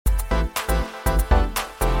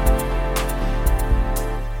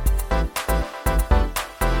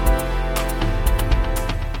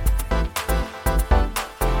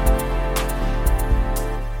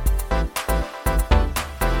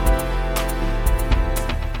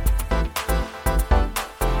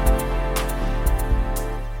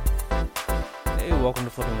welcome to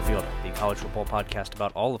Flipping the Field, the college football podcast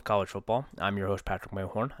about all of college football. I'm your host, Patrick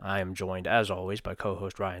Mayhorn. I am joined, as always, by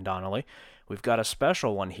co-host Ryan Donnelly. We've got a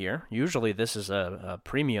special one here. Usually this is a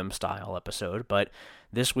premium-style episode, but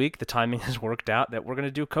this week the timing has worked out that we're going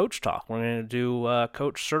to do coach talk. We're going to do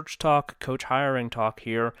coach search talk, coach hiring talk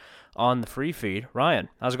here on the free feed. Ryan,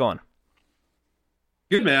 how's it going?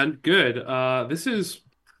 Good, man. Good. This is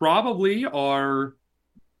probably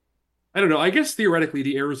I don't know. I guess theoretically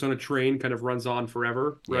the Arizona train kind of runs on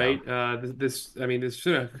forever, right? This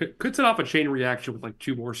could set off a chain reaction with like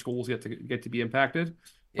two more schools get to be impacted.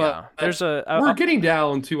 Yeah, But we're getting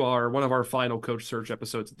down to one of our final coach search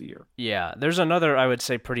episodes of the year. Yeah, there's another, I would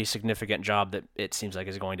say, pretty significant job that it seems like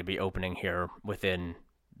is going to be opening here within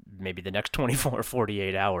maybe the next 24 or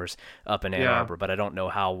 48 hours up in Ann Arbor, but I don't know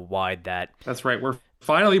how wide that... That's right. We're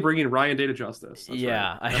finally bringing Ryan Day to justice. That's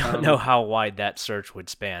yeah, right. I don't know how wide that search would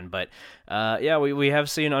span, but we have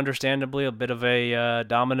seen, understandably, a bit of a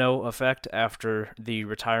domino effect after the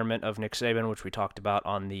retirement of Nick Saban, which we talked about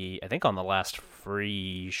on the last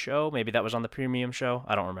free show. Maybe that was on the premium show.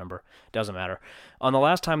 I don't remember. Doesn't matter. On the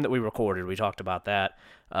last time that we recorded, we talked about that.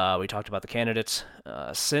 We talked about the candidates.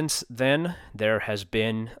 Since then, there has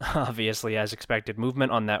been, obviously, as expected,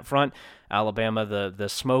 movement on that front. Alabama, the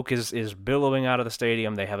smoke is billowing out of the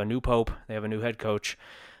stadium. They have a new pope. They have a new head coach.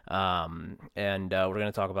 And we're going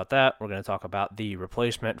to talk about that. We're going to talk about the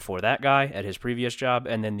replacement for that guy at his previous job,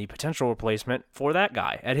 and then the potential replacement for that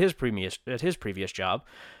guy at his previous job.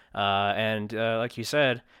 Like you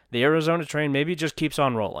said, the Arizona train maybe just keeps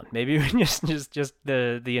on rolling. Maybe just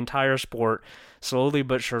the entire sport slowly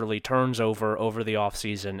but surely turns over the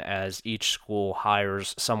offseason as each school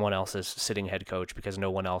hires someone else's sitting head coach because no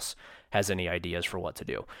one else has any ideas for what to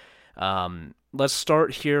do. Let's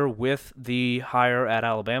start here with the hire at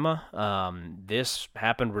Alabama. This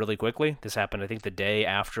happened really quickly. This happened, I think, the day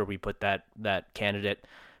after we put that candidate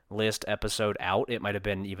list episode out. It might have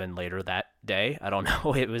been even later that day. I don't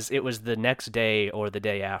know. It was the next day or the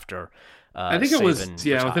day after. I think it was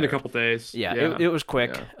within a couple days. It was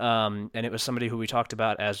quick. And it was somebody who we talked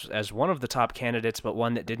about as one of the top candidates, but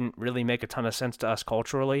one that didn't really make a ton of sense to us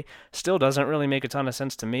culturally. Still doesn't really make a ton of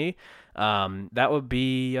sense to me. That would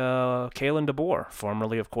be Kalen DeBoer,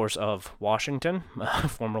 formerly, of course, of Washington,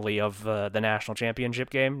 formerly of the national championship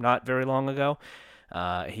game not very long ago.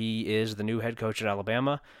 He is the new head coach at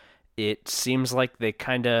Alabama. It seems like they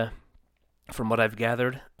kind of, from what I've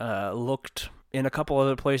gathered, looked in a couple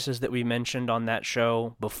other places that we mentioned on that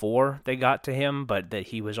show before they got to him, but that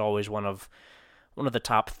he was always one of the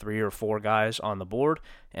top 3 or 4 guys on the board.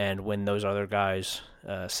 And when those other guys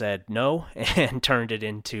said no and turned it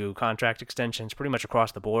into contract extensions pretty much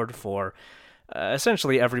across the board for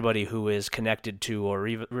essentially everybody who is connected to or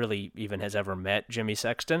even has ever met Jimmy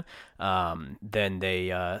Sexton, then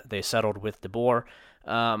they settled with DeBoer.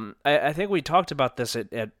 I think we talked about this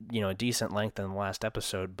at a decent length in the last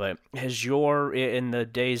episode, but in the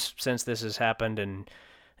days since this has happened and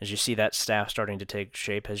as you see that staff starting to take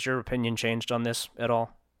shape, has your opinion changed on this at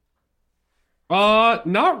all?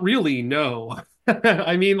 Not really, no.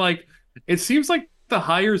 I mean, like, it seems like the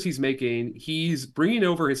hires he's making, he's bringing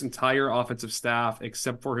over his entire offensive staff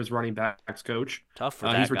except for his running backs coach. Tough for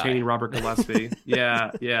that He's retaining guy. Robert Gillespie.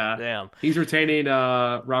 Yeah. Damn. He's retaining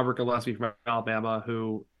Robert Gillespie from Alabama,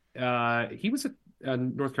 who he was at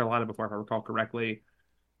North Carolina before, if I recall correctly.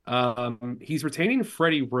 He's retaining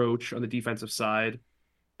Freddie Roach on the defensive side,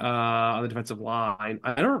 on the defensive line.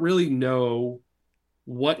 I don't really know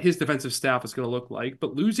what his defensive staff is going to look like,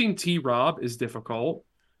 but losing T-Rob is difficult.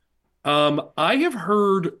 I have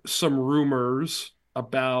heard some rumors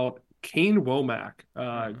about Kane Womack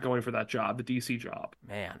going for that job, the DC job.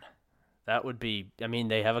 Man, that would be. I mean,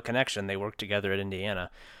 they have a connection. They work together at Indiana.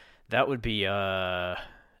 That would be that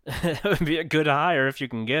would be a good hire if you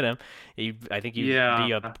can get him. I think he'd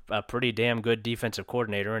be a pretty damn good defensive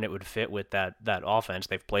coordinator, and it would fit with that offense.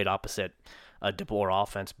 They've played opposite a DeBoer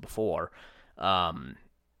offense before. Man,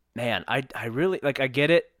 I really like. I get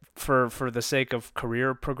it. For the sake of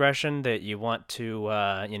career progression, that you want to,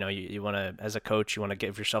 you want to, as a coach, you want to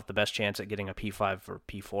give yourself the best chance at getting a P5 or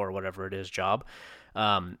P4 or whatever it is job.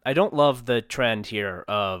 I don't love the trend here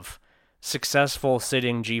of successful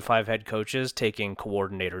sitting G5 head coaches taking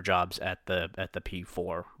coordinator jobs at the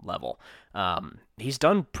P4 level. He's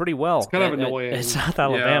done pretty well. It's kind of annoying. At South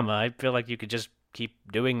Alabama. I feel like you could just keep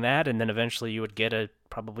doing that, and then eventually you would get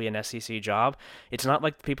probably an SEC job. It's not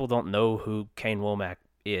like people don't know who Kane Womack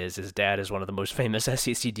is. His dad is one of the most famous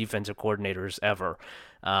SEC defensive coordinators ever.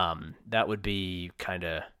 That would be kind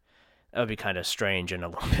of strange and a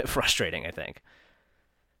little bit frustrating, I think.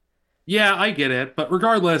 Yeah, I get it, but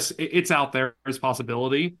regardless, it's out there as a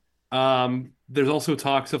possibility. There's also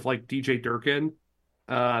talks of like DJ Durkin.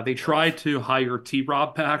 They tried to hire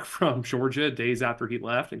T-Rob back from Georgia days after he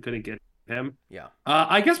left and couldn't get him. Yeah.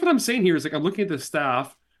 I guess what I'm saying here is like I'm looking at the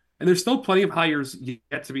staff, and there's still plenty of hires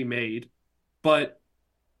yet to be made, but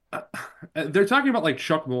they're talking about like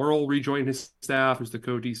Chuck Morrill rejoining his staff, who's the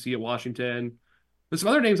co-DC at Washington. There's some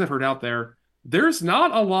other names I've heard out there. There's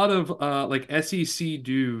not a lot of like SEC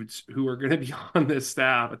dudes who are going to be on this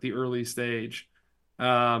staff at the early stage,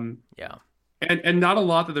 um, Yeah. and not a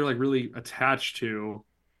lot that they're like really attached to.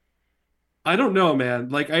 I don't know, man.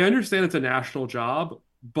 Like I understand it's a national job,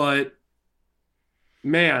 but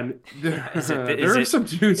man, there are some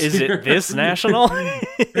dudes is here. it this national?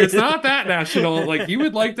 It's not that national. Like you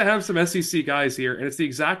would like to have some SEC guys here, and it's the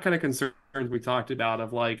exact kind of concerns we talked about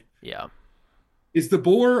of like, Yeah. is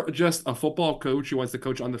DeBoer just a football coach who wants to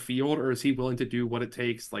coach on the field, or is he willing to do what it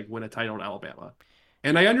takes, like win a title in Alabama?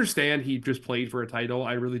 And I understand he just played for a title.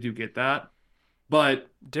 I really do get that. But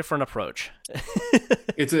Different approach.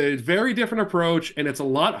 it's a very different approach, and it's a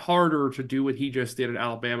lot harder to do what he just did at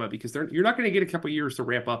Alabama because you're not going to get a couple years to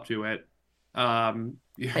ramp up to it. And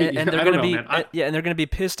they're I going don't to know, be man. and they're going to be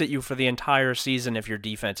pissed at you for the entire season if your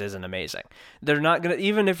defense isn't amazing. They're not going to,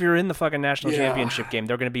 even if you're in the fucking national championship game,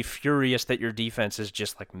 they're going to be furious that your defense is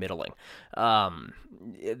just like middling.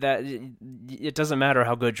 That it doesn't matter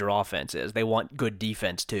how good your offense is. They want good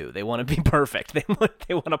defense too. They want to be perfect. They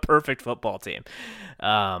want a perfect football team.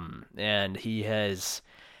 And he has,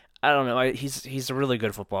 I don't know. He's a really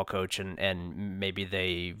good football coach, and maybe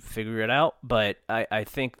they figure it out. But I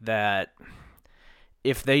think that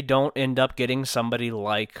if they don't end up getting somebody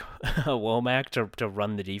like Womack to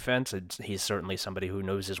run the defense, he's certainly somebody who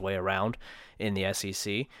knows his way around in the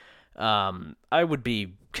SEC. I would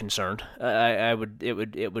be concerned.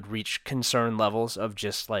 It would reach concern levels of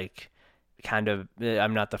just like kind of.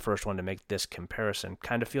 I'm not the first one to make this comparison.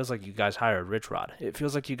 Kind of feels like you guys hired Rich Rod. It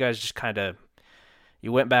feels like you guys just kind of.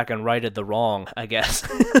 You went back and righted the wrong, I guess.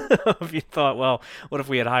 If you thought, well, what if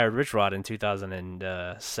we had hired Rich Rod in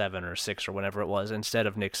 2007 or 6 or whenever it was instead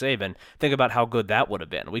of Nick Saban? Think about how good that would have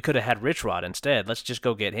been. We could have had Rich Rod instead. Let's just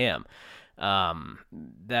go get him.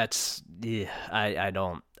 That's I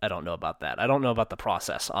don't know about that. I don't know about the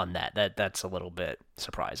process on that. That's a little bit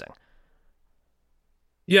surprising.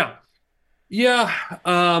 Yeah, yeah.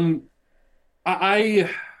 I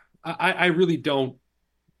I really don't.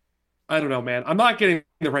 I don't know, man. I'm not getting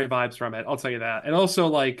the right vibes from it. I'll tell you that. And also,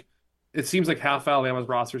 like, it seems like half Alabama's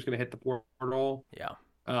roster is going to hit the portal. Yeah.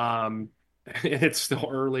 And it's still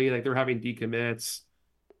early. Like, they're having decommits.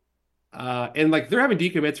 And like they're having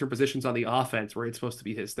decommits for positions on the offense where it's supposed to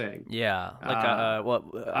be his thing. Yeah,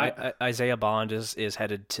 like Isaiah Bond is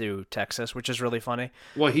headed to Texas, which is really funny.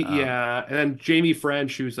 Well, and then Jamie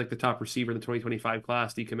French, who's like the top receiver in the 2025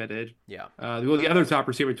 class, decommitted. Yeah. The other top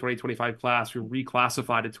receiver in 2025 class, who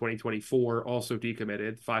reclassified in 2024, also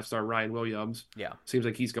decommitted. 5-star Ryan Williams. Yeah. Seems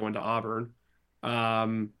like he's going to Auburn.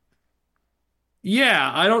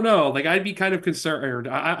 Yeah, I don't know. Like I'd be kind of concerned.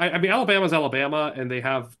 I mean, Alabama's Alabama, and they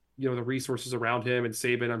have the resources around him, and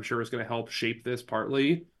Saban, I'm sure, is going to help shape this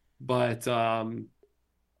partly. But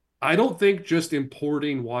I don't think just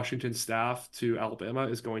importing Washington staff to Alabama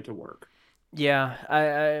is going to work. Yeah,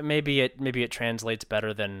 I maybe it translates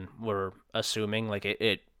better than we're assuming. Like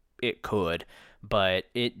it could, but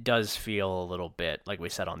it does feel a little bit like we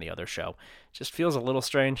said on the other show. It just feels a little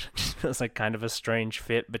strange. It just feels like kind of a strange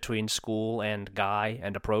fit between school and guy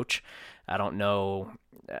and approach. I don't know.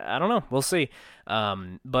 We'll see.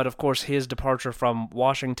 But of course, his departure from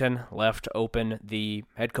Washington left open the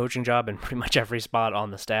head coaching job in pretty much every spot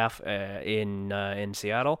on the staff in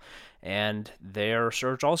Seattle, and their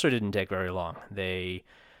search also didn't take very long. They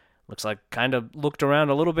looks like kind of looked around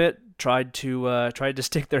a little bit, tried to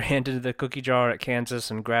stick their hand into the cookie jar at Kansas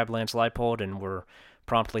and grab Lance Leipold, and were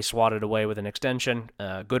promptly swatted away with an extension.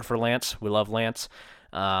 Good for Lance. We love Lance.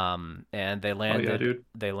 And they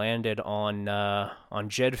landed on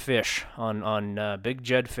Jedd Fisch, on big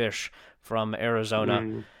Jedd Fisch from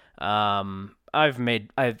Arizona. I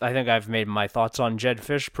think I've made my thoughts on Jedd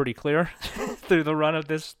Fisch pretty clear through the run of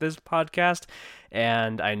this podcast,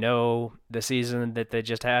 and I know the season that they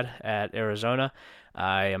just had at Arizona.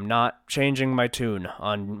 I am not changing my tune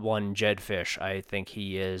on one Jedd Fisch. I think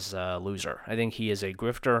he is a loser. I think he is a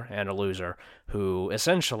grifter and a loser who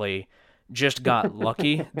essentially just got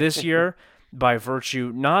lucky this year by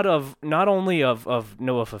virtue not only of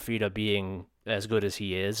Noah Fafita being as good as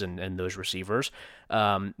he is and those receivers,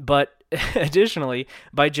 but additionally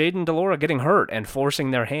by Jayden de Laura getting hurt and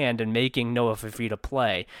forcing their hand and making Noah Fafita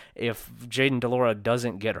play. If Jayden de Laura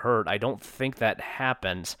doesn't get hurt, I don't think that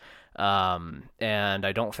happens. And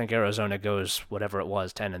I don't think Arizona goes whatever it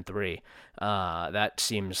was 10-3. That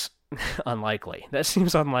seems unlikely. That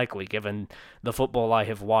seems unlikely given the football I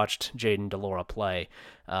have watched Jayden de Laura play.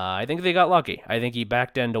 I think they got lucky. I think he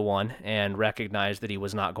backed into one and recognized that he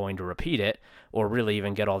was not going to repeat it or really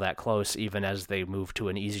even get all that close, even as they moved to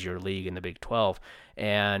an easier league in the Big 12,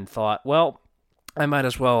 and thought, well, I might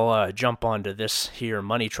as well jump onto this here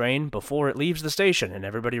money train before it leaves the station and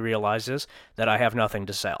everybody realizes that I have nothing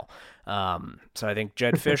to sell. So I think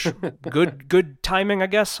Jedd Fisch, good timing, I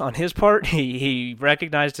guess, on his part. He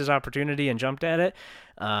recognized his opportunity and jumped at it.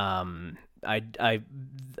 I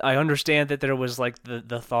understand that there was like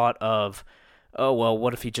the thought of, oh well,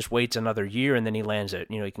 what if he just waits another year and then he lands it?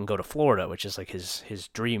 He can go to Florida, which is like his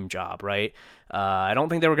dream job, right? I don't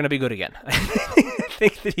think they were going to be good again. I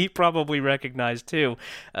think that he probably recognized too.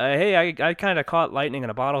 Hey, I kind of caught lightning in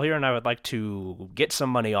a bottle here, and I would like to get some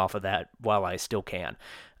money off of that while I still can.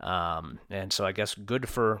 And so I guess good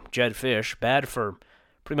for Jedd Fisch, bad for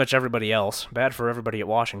pretty much everybody else. Bad for everybody at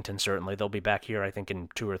Washington, certainly. They'll be back here, I think, in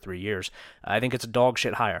 2 or 3 years. I think it's a dog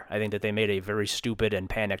shit hire. I think that they made a very stupid and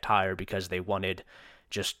panicked hire because they wanted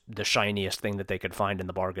just the shiniest thing that they could find in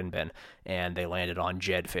the bargain bin, and they landed on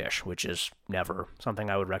Jedd Fisch, which is never something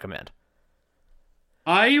I would recommend.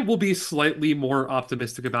 I will be slightly more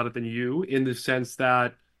optimistic about it than you in the sense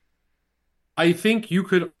that I think you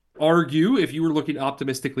could argue, if you were looking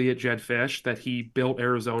optimistically at Jedd Fisch, that he built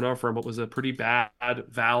Arizona from what was a pretty bad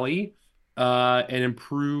valley, and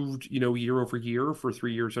improved, year over year for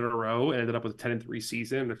 3 years in a row, and ended up with a 10-3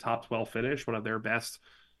 season and a top 12 finish, one of their best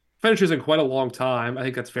finishes in quite a long time. I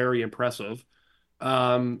think that's very impressive.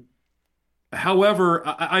 Um, However,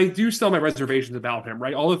 I do still have my reservations about him,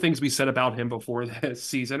 right? All the things we said about him before this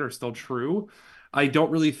season are still true. I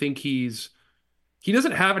don't really think he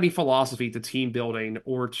doesn't have any philosophy to team building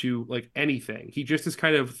or to like anything. He just is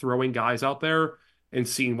kind of throwing guys out there and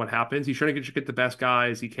seeing what happens. He's trying to get the best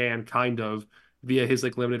guys he can, kind of via his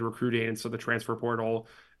like limited recruiting and so the transfer portal,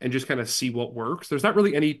 and just kind of see what works. There's not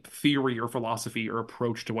really any theory or philosophy or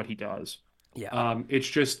approach to what he does. Yeah. It's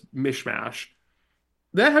just mishmash.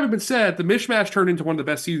 That having been said, the mishmash turned into one of the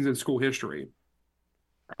best seasons in school history.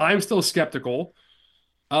 I'm still skeptical,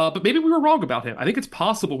 but maybe we were wrong about him. I think it's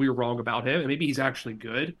possible we were wrong about him, and maybe he's actually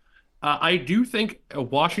good. I do think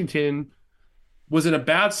Washington was in a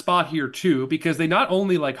bad spot here too, because they not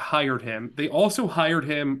only like hired him, they also hired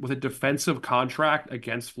him with a defensive contract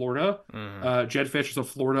against Florida. Mm-hmm. Jedd Fisch is a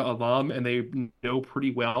Florida alum, and they know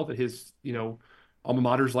pretty well that his, alma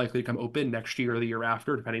mater is likely to come open next year or the year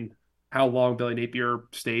after, depending how long Billy Napier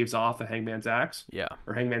staves off the Hangman's axe, Yeah.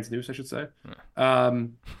 or Hangman's noose, I should say.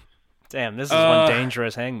 Damn, this is one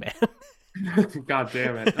dangerous hangman. God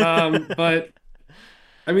damn it. But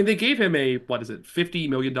I mean, they gave him a, what is it, $50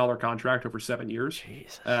 million contract over 7 years,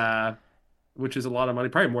 Jesus. which is a lot of money,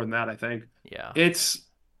 probably more than that, I think. Yeah. It's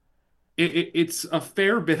a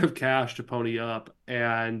fair bit of cash to pony up,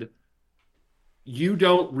 and you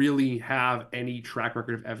don't really have any track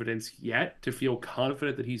record of evidence yet to feel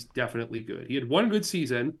confident that he's definitely good. He had one good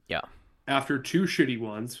season Yeah. after 2 shitty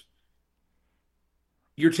ones.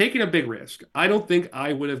 You're taking a big risk. I don't think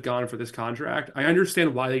I would have gone for this contract. I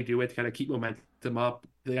understand why they do it to kind of keep momentum up.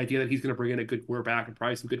 The idea that he's going to bring in a good quarterback and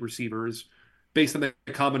probably some good receivers based on the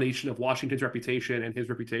combination of Washington's reputation and his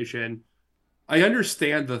reputation. I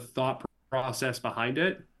understand the thought process behind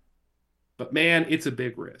it, but man, it's a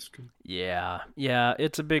big risk. Yeah. Yeah,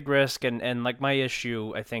 it's a big risk, and like my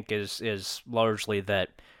issue I think is largely that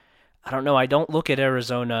I don't know, I don't look at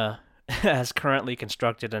Arizona as currently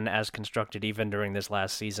constructed and as constructed even during this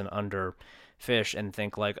last season under Fisch and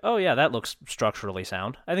think like, oh yeah, that looks structurally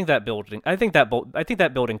sound. I think that building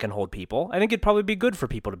can hold people. I think it'd probably be good for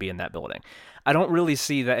people to be in that building. I don't really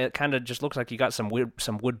see that. It kind of just looks like you got some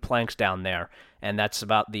wood planks down there, and that's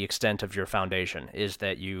about the extent of your foundation. Is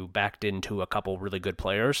that you backed into a couple really good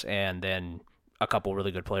players, and then a couple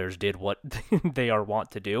really good players did what they are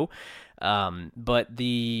wont to do. But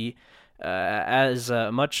the as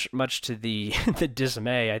much to the the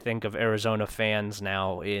dismay, I think, of Arizona fans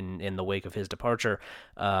now in the wake of his departure,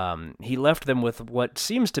 he left them with what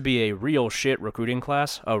seems to be a real shit recruiting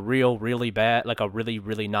class, a really bad, like a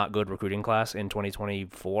really not good recruiting class in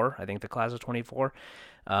 2024. I think the class of 24,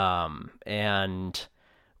 and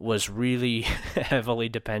was really heavily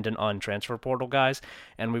dependent on transfer portal guys,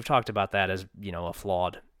 and we've talked about that as a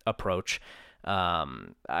flawed approach.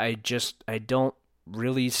 I don't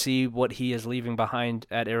really see what he is leaving behind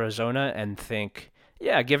at Arizona and think,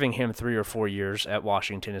 yeah, giving him 3 or 4 years at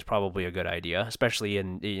Washington is probably a good idea, especially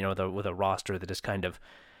in with a roster that is kind of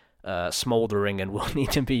smoldering and will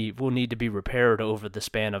need to be repaired over the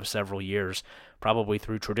span of several years, probably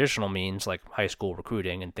through traditional means like high school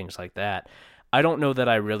recruiting and things like that. I don't know that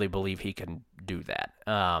I really believe he can do that.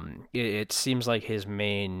 It seems like his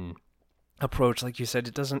main approach, like you said,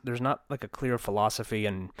 it doesn't. There's not like a clear philosophy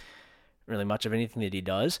and really much of anything that he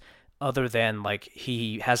does, other than like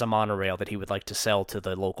he has a monorail that he would like to sell to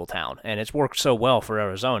the local town, and it's worked so well for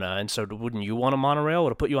Arizona. And so, wouldn't you want a monorail?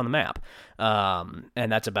 It'll put you on the map,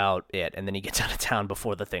 and that's about it. And then he gets out of town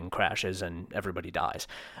before the thing crashes and everybody dies,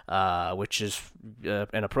 which is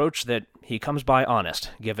an approach that he comes by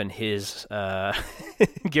honest, given his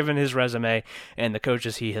given his resume and the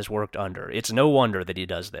coaches he has worked under. It's no wonder that he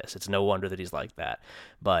does this. It's no wonder that he's like that.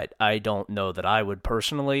 But I don't know that I would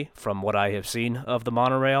personally, from what I have seen of the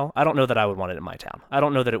monorail, I don't know that I would want it in my town. I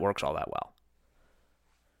don't know that it works all that well.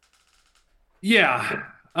 Yeah.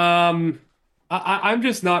 I'm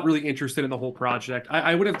just not really interested in the whole project.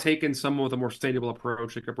 I would have taken someone with a more sustainable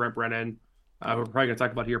approach, like a Brent Brennan, who we're probably going to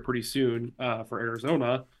talk about here pretty soon for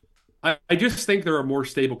Arizona. I just think there are more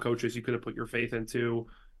stable coaches you could have put your faith into,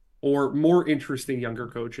 or more interesting younger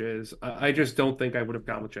coaches. I just don't think I would have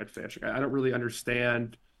gone with Jedd Fisch. I don't really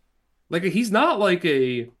understand. Like, he's not like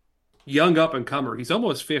a young up and comer. He's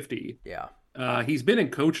almost 50. Yeah. He's been in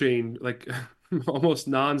coaching like almost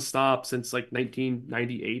nonstop since like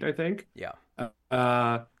 1998, I think. Yeah.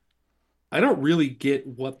 Uh, I don't really get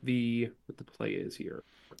what the play is here.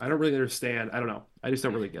 I don't really understand. I don't know. I just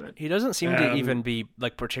don't really get it. He doesn't seem to even be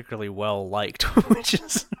like particularly well liked, which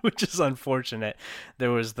is unfortunate. There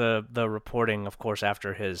was the reporting, of course,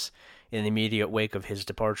 after his in the immediate wake of his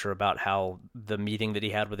departure about how the meeting that he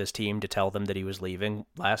had with his team to tell them that he was leaving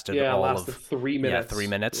lasted all lasted of 3 minutes. 3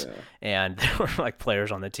 minutes, Yeah. and there were like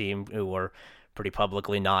players on the team who were pretty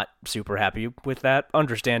publicly not super happy with that,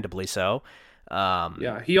 understandably so.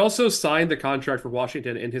 Yeah, he also signed the contract for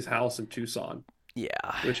Washington in his house in Tucson, Yeah,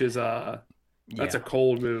 which is that's yeah. a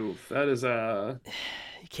cold move. That is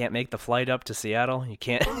You can't make the flight up to Seattle. You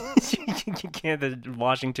can't. You can't. The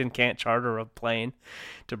Washington can't charter a plane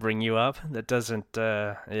to bring you up. That doesn't.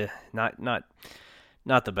 Not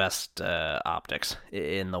the best optics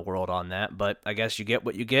in the world on that. But I guess you get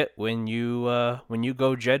what you get when you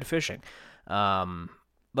go Jedd fishing.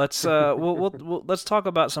 Let's talk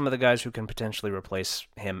about some of the guys who can potentially replace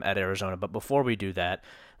him at Arizona. But before we do that,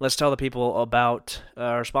 let's tell the people about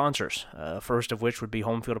our sponsors. First of which would be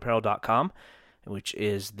HomefieldApparel.com, which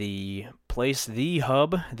is the place, the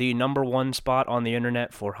hub, the number one spot on the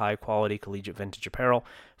internet for high-quality collegiate vintage apparel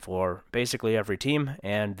for basically every team,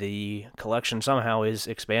 and the collection somehow is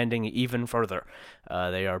expanding even further.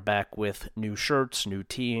 They are back with new shirts, new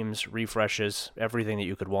teams, refreshes, everything that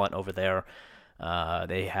you could want over there.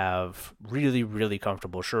 They have really, really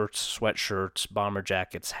comfortable shirts, sweatshirts, bomber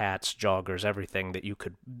jackets, hats, joggers, everything that you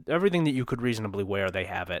could reasonably wear. They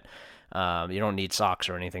have it. You don't need socks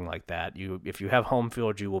or anything like that. If you have home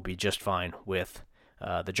field, you will be just fine with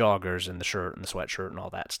the joggers and the shirt and the sweatshirt and all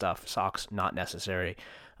that stuff. Socks not necessary.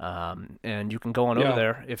 And you can go on over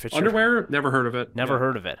there if it's underwear. Never heard of it. Never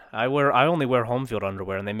heard of it. I only wear home field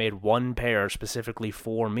underwear, and they made one pair specifically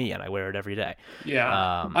for me, and I wear it every day.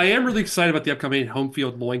 Yeah, I am really excited about the upcoming home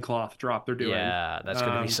field loincloth drop they're doing. Yeah, that's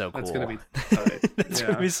gonna be so cool. That's gonna be tight. That's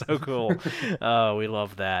gonna be so cool. Oh, we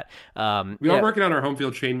love that. We are working on our home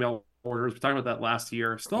field chainmail orders. We talked about that last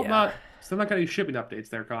year. Still not got any shipping updates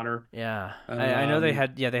there, Connor. Yeah, I know they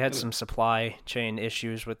had some supply chain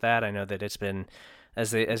issues with that. I know that it's been.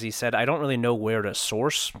 As he said, I don't really know where to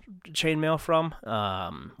source chainmail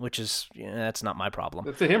from, which is that's not my problem.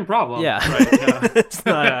 It's a him problem. Yeah, right. Yeah. It's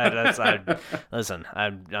not. Listen,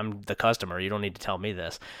 I'm the customer. You don't need to tell me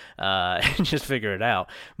this. Just figure it out.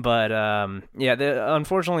 But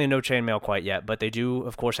unfortunately, no chainmail quite yet. But they do,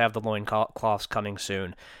 of course, have the loin cloths coming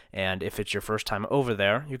soon. And if it's your first time over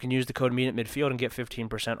there, you can use the code MEETATMidfield and get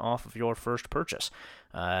 15% off of your first purchase.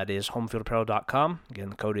 It is homefieldapparel.com. Again,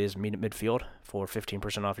 the code is MEETATMidfield for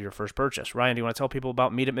 15% off your first purchase. Ryan, do you want to tell people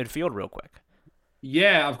about Meet at Midfield real quick?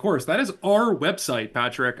 Yeah, of course. That is our website,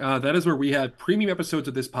 Patrick. That is where we have premium episodes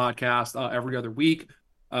of this podcast every other week.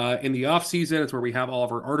 In the off season, it's where we have all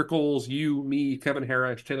of our articles. You, me, Kevin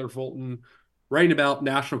Harris, Taylor Fulton, writing about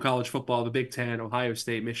national college football, the Big Ten, Ohio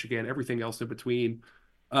State, Michigan, everything else in between.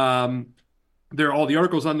 There are all the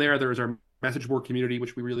articles on there. There is our message board community,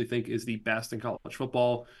 which we really think is the best in college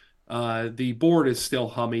football. The board is still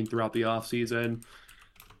humming throughout the offseason.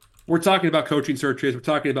 We're talking about coaching searches. We're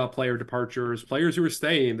talking about player departures, players who are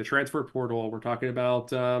staying, the transfer portal. We're talking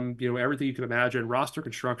about everything you can imagine, roster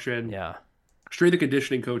construction, strength and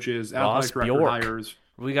conditioning coaches, athletic director hires.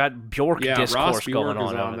 We got Bjork discourse Ross Bjork going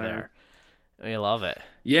on is over there. We love it.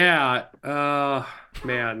 Yeah,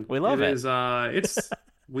 man, We it love it. is it's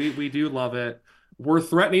we do love it. We're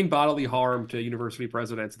threatening bodily harm to university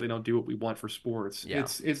presidents if they don't do what we want for sports. Yeah.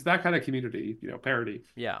 It's that kind of community, parody.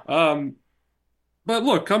 Yeah. Um, but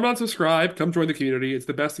look, come on, subscribe, come join the community. It's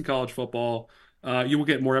the best in college football. You will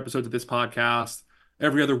get more episodes of this podcast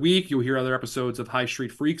every other week. You'll hear other episodes of High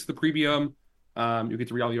Street Freaks, the premium. You'll get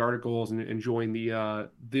to read all the articles and join the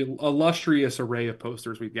illustrious array of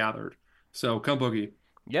posters we've gathered. So come boogie.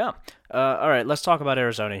 Yeah. All right, let's talk about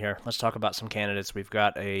Arizona here. Let's talk about some candidates. We've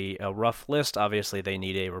got a rough list. Obviously, they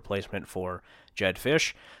need a replacement for Jedd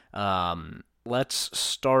Fisch. Let's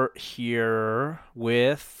start here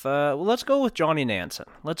with, well, let's go with Johnny Nansen.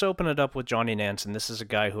 Let's open it up with Johnny Nansen. This is a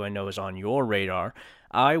guy who I know is on your radar.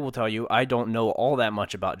 I will tell you, I don't know all that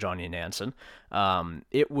much about Johnny Nansen.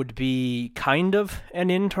 It would be kind of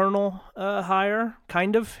an internal hire,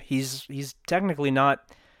 kind of. He's technically not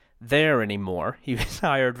there anymore. He was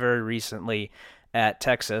hired very recently at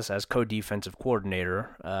Texas as co-defensive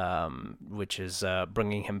coordinator, which is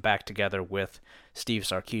bringing him back together with Steve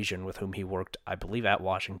Sarkisian, with whom he worked, I believe, at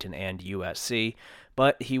Washington and USC.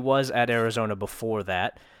 But he was at Arizona before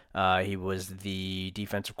that. He was the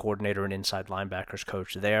defensive coordinator and inside linebackers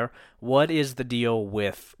coach there. What is the deal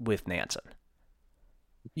with Nansen?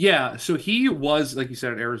 Yeah, so he was, like you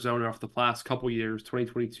said, at Arizona for the past couple years,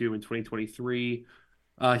 2022 and 2023.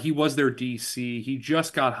 He was their DC. He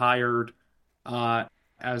just got hired uh,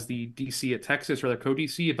 as the DC at Texas, or the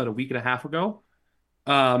co-DC, about a week and a half ago.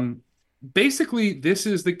 Um, Basically, this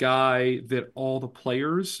is the guy that all the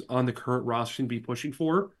players on the current roster should be pushing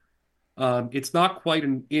for. It's not quite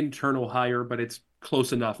an internal hire, but it's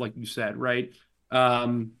close enough, like you said, right?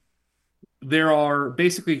 Um, there are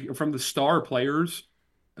basically from the star players,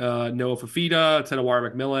 Noah Fafita,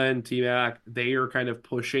 Tenawara McMillan, T-Mac, they are kind of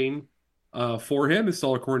pushing for him. It's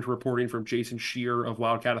all according to reporting from Jason Shear of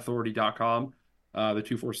WildcatAuthority.com, the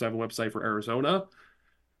 247 website for Arizona.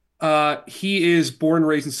 He is born and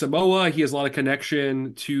raised in Samoa. He has a lot of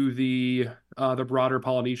connection to the broader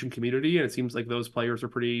Polynesian community, and it seems like those players are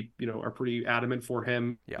pretty adamant for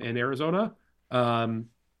him Yeah. in Arizona. Um,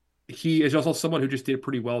 he is also someone who just did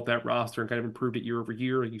pretty well with that roster and kind of improved it year over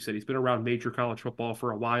year. Like you said, he's been around major college football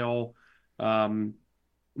for a while. Um,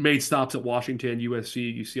 Made stops at Washington,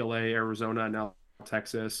 USC, UCLA, Arizona, and now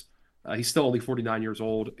Texas. He's still only 49 years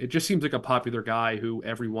old. It just seems like a popular guy who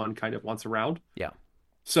everyone kind of wants around. Yeah.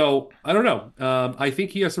 So I don't know. I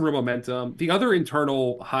think he has some real momentum. The other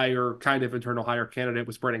internal hire candidate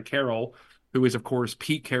was Brennan Carroll, who is, of course,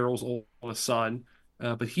 Pete Carroll's oldest son.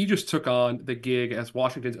 But he just took on the gig as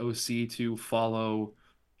Washington's OC to follow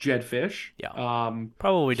Jedd Fisch. Yeah.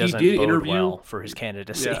 Probably He doesn't did bode interview. well for his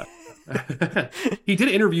candidacy. Yeah. He did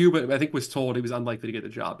interview, but I think was told he was unlikely to get the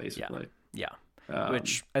job, Yeah. basically. Yeah. Um,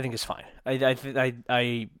 Which I think is fine.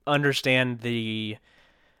 I understand the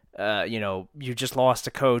you just lost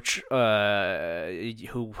a coach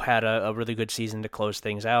who had a really good season to close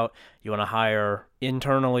things out. You want to hire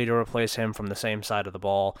internally to replace him from the same side of the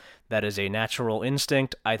ball. That is a natural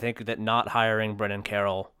instinct. I think that not hiring Brennan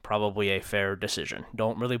Carroll probably a fair decision.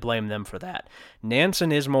 Don't really blame them for that.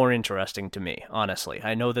 Nansen is more interesting to me, honestly.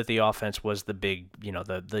 I know that the offense was the big,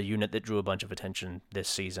 the unit that drew a bunch of attention this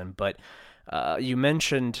season, but you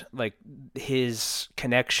mentioned like his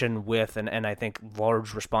connection with and I think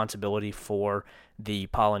large responsibility for the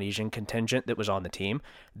Polynesian contingent that was on the team.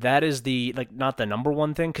 That is the like not the number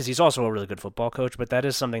one thing because he's also a really good football coach, but that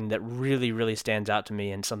is something that really really stands out to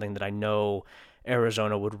me and something that I know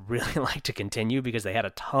Arizona would really like to continue because they had a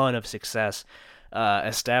ton of success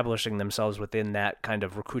establishing themselves within that kind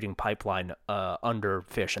of recruiting pipeline under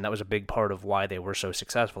Fisch, and that was a big part of why they were so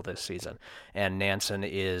successful this season. And Nansen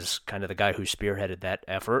is kind of the guy who spearheaded that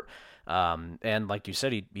effort. And like you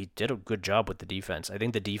said, he did a good job with the defense. I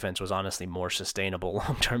think the defense was honestly more sustainable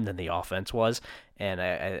long term than the offense was, and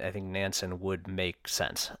I think Nansen would make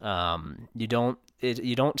sense. You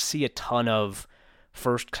don't see a ton of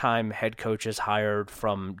first time head coaches hired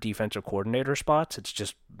from defensive coordinator spots. It's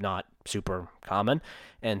just not super common.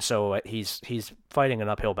 And so he's fighting an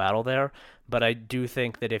uphill battle there. But I do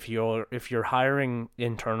think that if you're hiring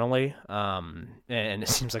internally, and it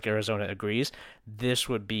seems like Arizona agrees, this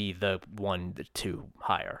would be the one to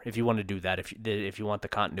hire if you want to do that. If you want the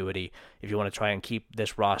continuity, if you want to try and keep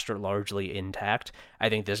this roster largely intact, I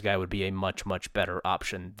think this guy would be a much much better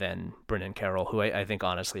option than Brennan Carroll, who I think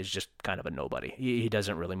honestly is just kind of a nobody. He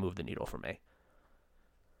doesn't really move the needle for me.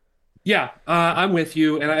 Yeah, I'm with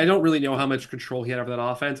you, and I don't really know how much control he had over that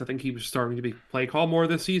offense. I think he was starting to be play call more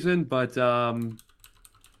this season, but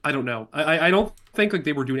I don't know. I don't think like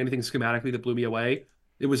they were doing anything schematically that blew me away.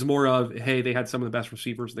 It was more of, hey, they had some of the best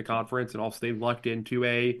receivers in the conference, and also they lucked into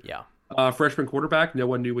a Yeah. freshman quarterback no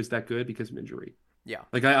one knew was that good because of injury. Yeah.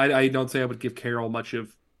 Like I don't say I would give Carroll much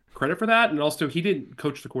of credit for that, and also he didn't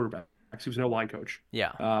coach the quarterbacks. He was no line coach.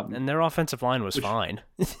 Yeah. Um, And their offensive line was which fine.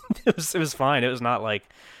 It was fine. It was not like,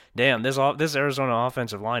 damn, this Arizona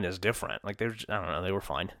offensive line is different. Like I don't know, they were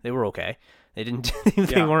fine. They were okay. They didn't they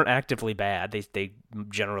yeah, weren't actively bad. They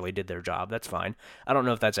generally did their job. That's fine. I don't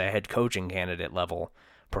know if that's a head coaching candidate level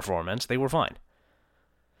performance. They were fine.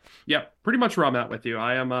 yeah, pretty much where I'm at with you.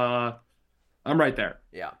 I'm right there.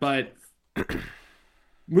 Yeah. But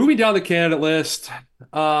moving down the candidate list,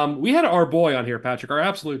 we had our boy on here, Patrick, our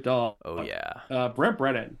absolute dog, Oh yeah. Brent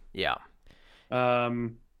Brennan. Yeah.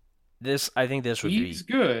 Um, I think this would he's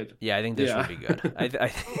be. good. Yeah, I think this would Yeah. be good.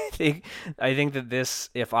 Think I think that this,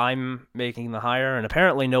 if I'm making the hire, and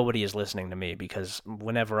apparently nobody is listening to me because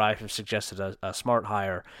whenever I have suggested a smart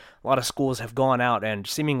hire, a lot of schools have gone out and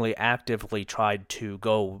seemingly actively tried to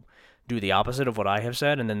go do the opposite of what I have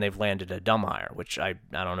said, and then they've landed a dumb hire, which I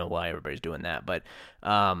don't know why everybody's doing that, but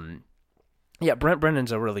yeah, Brent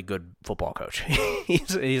Brennan's a really good football coach.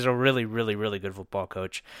 He's a really really really good football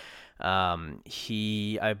coach.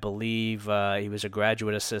 I believe, he was a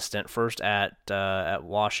graduate assistant first at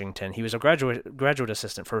Washington. He was a graduate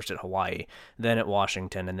assistant first at Hawaii, then at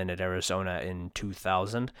Washington, and then at Arizona in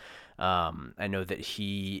 2000. I know that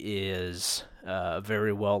he is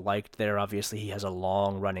very well liked there. Obviously, he has a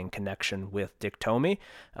long running connection with Dick Tomey,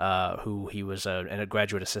 who he was a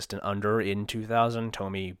graduate assistant under in 2000.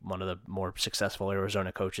 Tomey, one of the more successful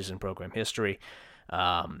Arizona coaches in program history.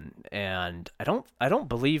 And I don't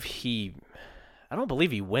believe he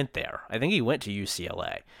went there. I think he went to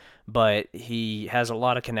UCLA, but he has a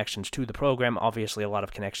lot of connections to the program, obviously a lot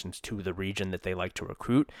of connections to the region that they like to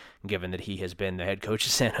recruit, given that he has been the head coach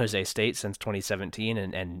of San Jose State since 2017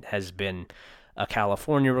 and has been a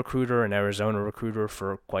California recruiter, an Arizona recruiter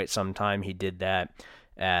for quite some time. He did that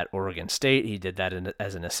at Oregon State. He did that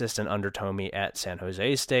as an assistant under Tomey at San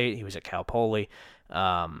Jose State. He was at Cal Poly.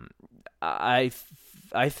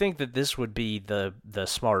 I think that this would be the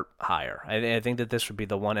smart hire. I think that this would be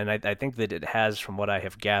the one, and I think that it has, from what I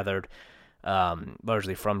have gathered,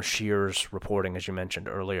 largely from Shear's reporting, as you mentioned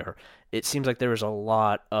earlier, it seems like there is a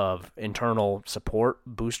lot of internal support,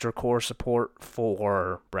 booster core support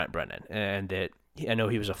for Brent Brennan, and that I know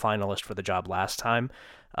he was a finalist for the job last time,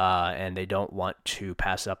 and they don't want to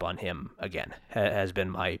pass up on him again. Has been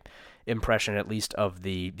my impression, at least, of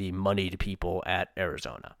the moneyed people at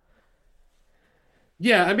Arizona.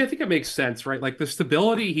 Yeah, I mean, I think it makes sense, right? Like the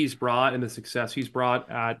stability he's brought and the success he's brought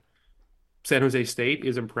at San Jose State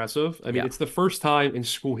is impressive. I mean, Yeah. it's the first time in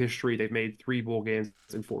school history they've made three bowl games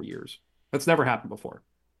in 4 years. That's never happened before.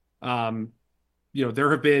 Um, there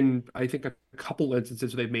have been, I think, a couple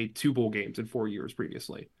instances where they've made two bowl games in 4 years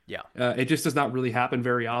previously. Yeah. It just does not really happen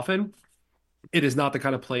very often. It is not the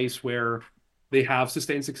kind of place where they have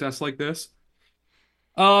sustained success like this.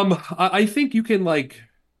 I think you can like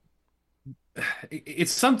it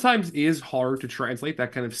sometimes is hard to translate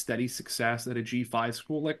that kind of steady success at a G5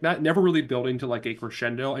 school, like not never really building to like a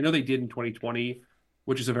crescendo. I know they did in 2020,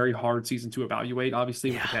 which is a very hard season to evaluate,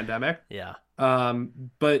 obviously, with the Yeah. pandemic. Yeah.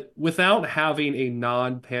 But without having a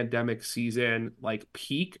non-pandemic season like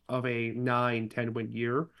peak of a 9-10 win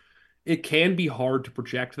year, it can be hard to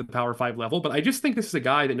project to the Power Five level. But I just think this is a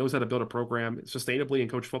guy that knows how to build a program sustainably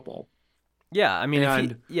and coach football. Yeah, I mean,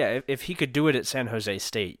 And if he could do it at San Jose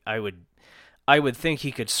State, I would think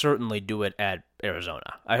he could certainly do it at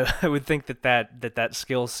Arizona. I would think that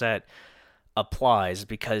skill set applies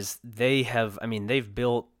because they've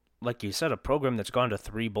built, like you said, a program that's gone to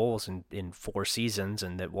three bowls in 4 seasons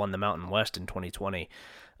and that won the Mountain West in 2020,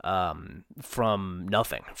 from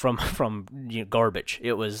nothing, from garbage.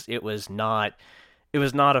 It was not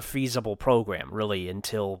a feasible program really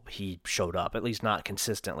until he showed up, at least not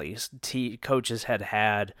consistently. Coaches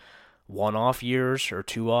had one-off years or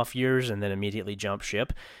two-off years and then immediately jump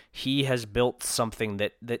ship. He has built something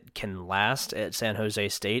that can last at San Jose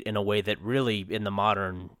State in a way that really, in the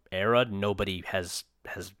modern era, nobody has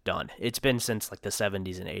done. It's been since like the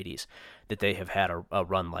 70s and 80s that they have had a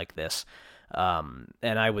run like this. And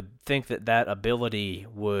I would think that ability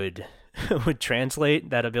would would translate,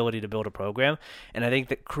 that ability to build a program. And I think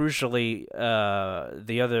that crucially,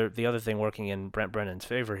 the other thing working in Brent Brennan's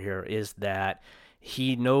favor here is that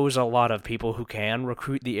he knows a lot of people who can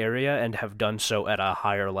recruit the area and have done so at a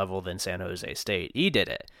higher level than San Jose State. He did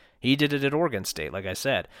it. He did it at Oregon State, like I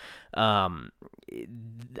said. Um,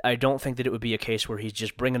 I don't think that it would be a case where he's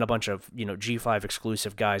just bringing a bunch of G5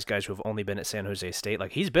 exclusive guys who have only been at San Jose State.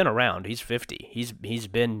 Like he's been around. He's 50. He's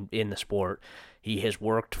been in the sport. He has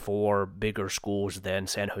worked for bigger schools than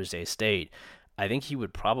San Jose State. I think he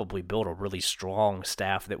would probably build a really strong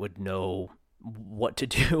staff that would know what to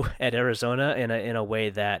do at Arizona in a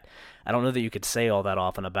way that I don't know that you could say all that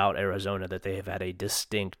often about Arizona, that they have had a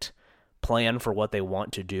distinct plan for what they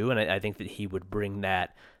want to do, and I think that he would bring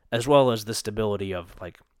that, as well as the stability of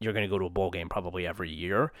like you're going to go to a bowl game probably every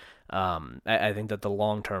year. I think that the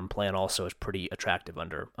long term plan also is pretty attractive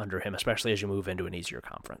under him, especially as you move into an easier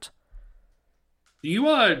conference. Do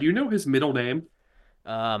you know his middle name?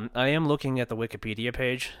 I am looking at the Wikipedia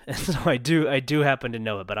page, and so I do happen to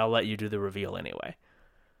know it, but I'll let you do the reveal anyway.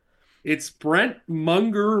 It's Brent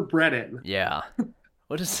Munger Brennan. Yeah.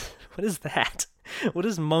 What is that? What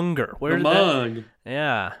is Munger? The Where did that? Mung.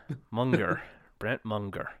 Yeah, Munger, Brent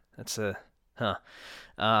Munger. That's a huh.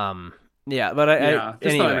 Yeah, but Yeah,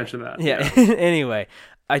 just thought I anyway, mentioned that. yeah. Yeah. Anyway,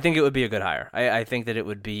 I think it would be a good hire. I think that it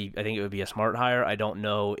would be. I think it would be a smart hire. I don't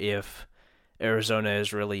know if Arizona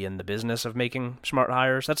is really in the business of making smart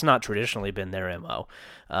hires. That's not traditionally been their MO.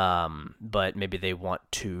 But maybe they want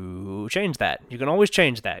to change that. You can always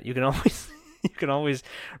change that. You can always you can always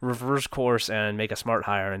reverse course and make a smart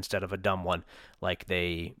hire instead of a dumb one like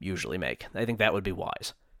they usually make. I think that would be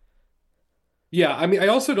wise. Yeah, I mean, I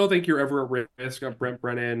also don't think you're ever at risk of Brent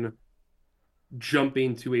Brennan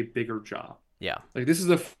jumping to a bigger job. Yeah. Like this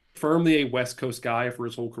is firmly a West Coast guy for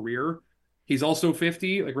his whole career. He's also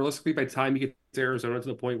 50. Like realistically, by the time he gets to Arizona to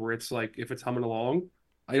the point where it's like if it's humming along,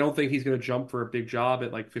 I don't think he's going to jump for a big job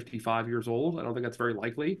at like 55 years old. I don't think that's very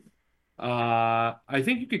likely. I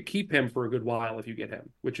think you could keep him for a good while if you get him,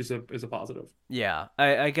 which is a positive. Yeah.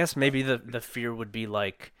 I guess maybe the fear would be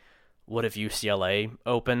like, what if UCLA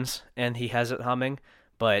opens and he has it humming?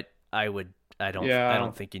 But I Yeah.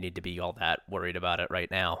 don't think you need to be all that worried about it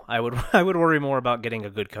right now. I would worry more about getting a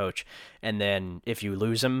good coach, and then if you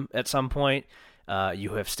lose him at some point,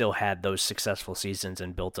 you have still had those successful seasons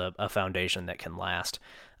and built a foundation that can last.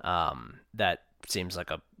 That seems like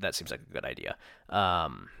a good idea.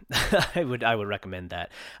 I would recommend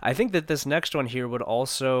that. I think that this next one here would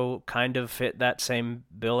also kind of fit that same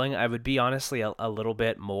billing. I would be honestly a little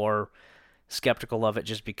bit more skeptical of it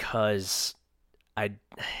just because I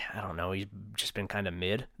I don't know. He's just been kind of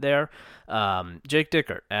mid there. Jake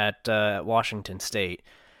Dickert at Washington State,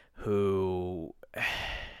 who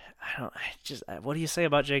what do you say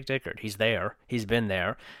about Jake Dickert? He's there. He's been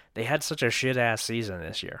there. They had such a shit ass season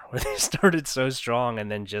this year where they started so strong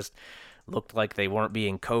and then just looked like they weren't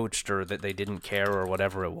being coached or that they didn't care or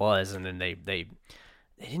whatever it was, and then they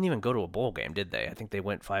didn't even go to a bowl game, did they? I think they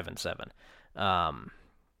went 5-7. Um,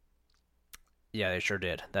 yeah, they sure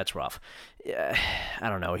did. That's rough. Yeah, I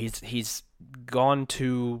don't know. He's gone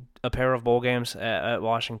to a pair of bowl games at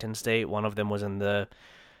Washington State. One of them was in the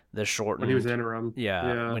When he was shortened. interim. Yeah,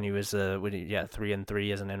 Yeah. yeah,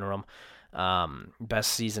 3-3 as an interim.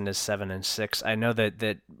 Best season is 7-6. I know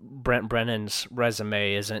that Brent Brennan's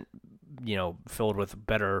resume isn't filled with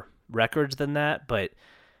better records than that, but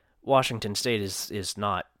Washington State is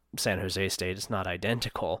not San Jose State. It's not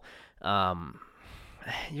identical. Um,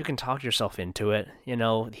 you can talk yourself into it.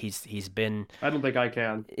 He's been. I don't think I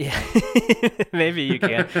can. Yeah, maybe you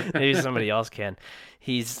can. Maybe somebody else can.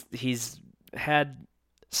 He's had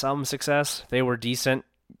some success. They were decent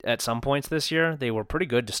at some points this year. They were pretty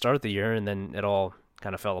good to start the year, and then it all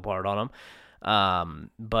kind of fell apart on them.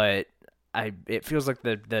 But it feels like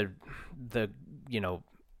the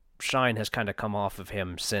shine has kind of come off of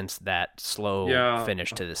him since that slow Yeah.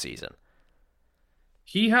 finish to the season.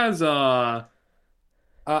 He has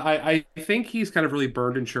I think he's kind of really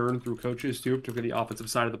burned and churned through coaches too, particularly the offensive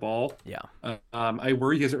side of the ball. Yeah, I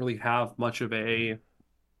worry he doesn't really have much of a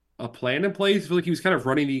plan in place. I feel like he was kind of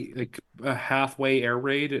running a halfway air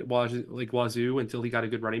raid at Wazoo until he got a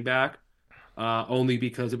good running back. Only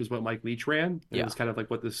because it was what Mike Leach ran. And it yeah. was kind of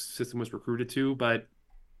like what the system was recruited to. But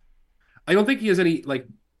I don't think he has any like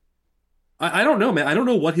I don't know, man. I don't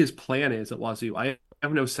know what his plan is at Wazoo. I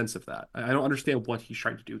have no sense of that. I don't understand what he's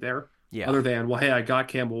trying to do there, Yeah. other than, well, hey, I got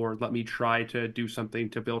Cam Ward. Let me try to do something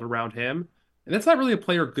to build around him. And that's not really a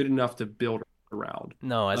player good enough to build around.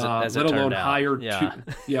 No, as it Let alone turned out. hire two, Yeah.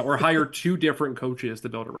 yeah, or hire two different coaches to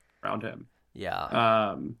build around him.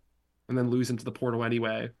 Yeah. And then lose him to the portal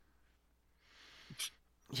anyway.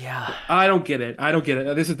 Yeah. I don't get it. I don't get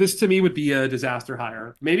it. This to me would be a disaster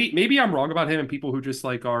hire. Maybe I'm wrong about him, and people who just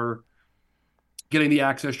like are getting the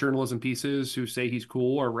Access journalism pieces who say he's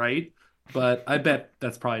cool are right, but I bet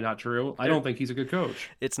that's probably not true. I don't think he's a good coach.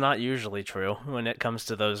 It's not usually true when it comes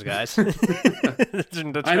to those guys.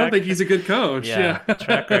 The I don't track, think he's a good coach. yeah, Yeah.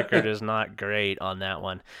 track record is not great on that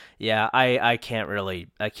one. Yeah, I can't really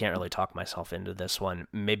talk myself into this one.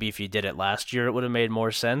 Maybe if you did it last year, it would have made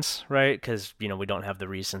more sense, right? Because we don't have the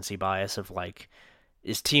recency bias of like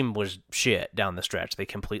his team was shit down the stretch. They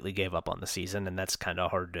completely gave up on the season, and that's kind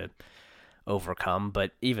of hard to overcome.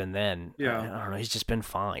 But even then, I Yeah. don't know. He's just been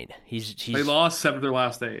fine. They He's lost 7 of their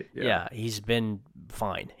last 8. Yeah. yeah, he's been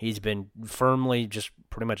fine. He's been firmly just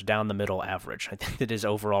pretty much down the middle average. I think that his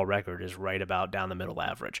overall record is right about down the middle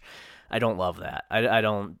average. I don't love that. I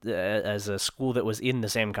don't, as a school that was in the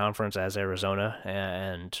same conference as Arizona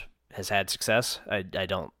and has had success. I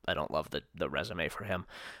don't love the resume for him.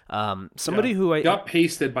 Yeah. Somebody who I Got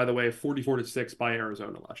pasted, by the way, 44-6 by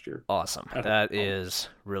Arizona last year awesome. at That home. is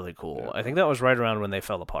really cool. Yeah. I think that was right around when they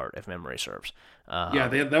fell apart, if memory serves. Yeah,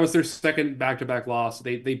 that was their second back-to-back loss.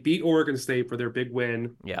 They beat Oregon State for their big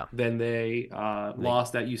win. Yeah, Then they they,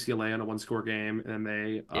 lost at UCLA on a one-score game, and then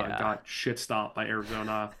they yeah, got shit stopped by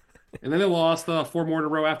Arizona. And then they lost 4 more in a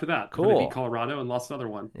row after that. When they beat cool. Colorado and lost another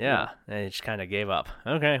one. Yeah. Yeah, they just kind of gave up.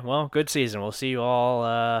 Okay, well, good season. We'll see you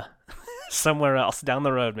all somewhere else down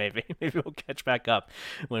the road, maybe. Maybe we'll catch back up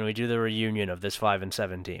when we do the reunion of this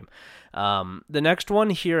 5-7 team. The next one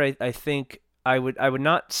here, I think I would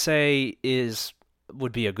not say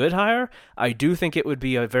would be a good hire. I do think it would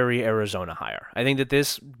be a very Arizona hire. I think that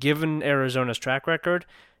this, given Arizona's track record,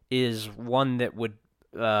 is one that would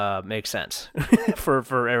make sense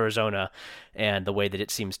for Arizona and the way that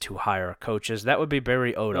it seems to hire coaches. That would be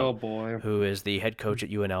Barry Odom, Oh boy. who is the head coach at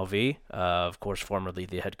UNLV, of course, formerly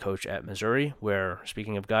the head coach at Missouri, where,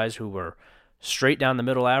 speaking of guys who were straight down the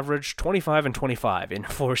middle average, 25-25 in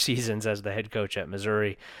 4 seasons as the head coach at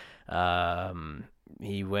Missouri.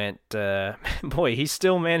 He went, boy, he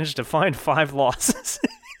still managed to find 5 losses.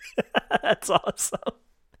 That's awesome.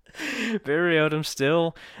 Barry Odom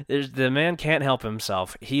still, the man can't help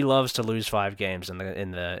himself. He loves to lose 5 games in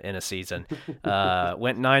a season.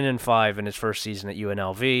 Went 9-5 in his first season at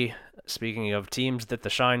UNLV. Speaking of teams that the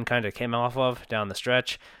shine kind of came off of down the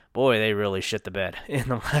stretch, boy, they really shit the bed in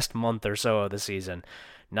the last month or so of the season.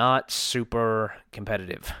 Not super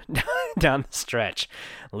competitive down the stretch,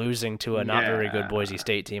 losing to a not very good Boise Yeah.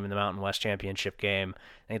 State team in the Mountain West Championship game.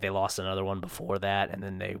 I think they lost another one before that, and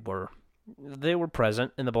then they were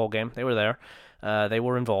present in the bowl game. They were there. They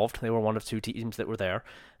were involved. They were one of 2 teams that were there.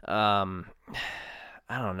 I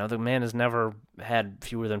don't know. The man has never had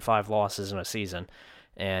fewer than 5 losses in a season,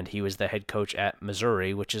 and he was the head coach at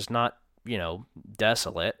Missouri, which is not,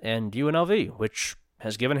 desolate, and UNLV, which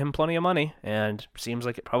has given him plenty of money, and seems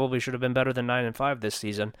like it probably should have been better than 9-5 this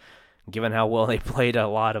season, given how well they played a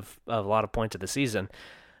lot of points of the season.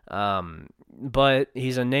 But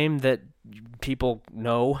he's a name that people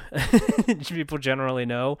know. People generally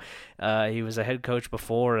know. He was a head coach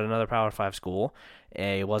before at another Power 5 school.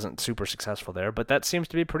 He wasn't super successful there, but that seems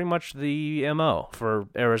to be pretty much the MO for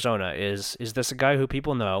Arizona. Is this a guy who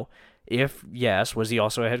people know? If yes, was he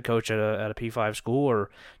also a head coach at a P5 school, or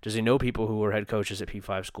does he know people who were head coaches at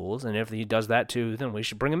P5 schools? And if he does that too, then we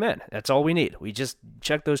should bring him in. That's all we need. We just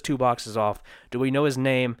check those 2 boxes off. Do we know his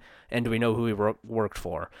name, and do we know who he worked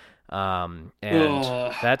for? And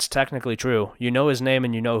Ugh. that's technically true. You know his name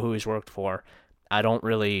and you know who he's worked for. I don't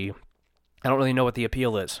really know what the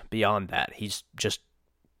appeal is beyond that. He's just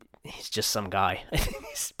some guy.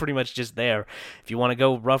 He's pretty much just there. If you want to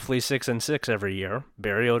go roughly 6-6 every year,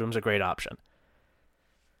 Barry Odom's a great option.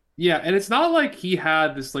 Yeah, and it's not like he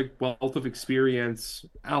had this like wealth of experience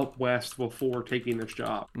out west before taking this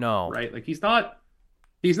job, No. right? Like he's not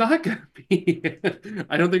gonna be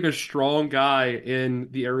I don't think a strong guy in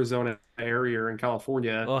the Arizona area or in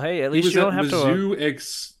California. Well, hey, at He least was you at don't have to. Mizzou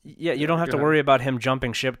ex Yeah, you Yeah, don't have go to ahead. worry about him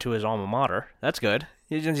jumping ship to his alma mater. That's good.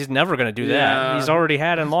 He's never going to do that. He's Yeah. already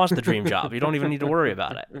had and lost the dream job. You don't even need to worry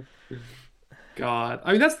about it. God.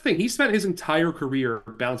 I mean, that's the thing. He spent his entire career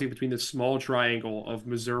bouncing between this small triangle of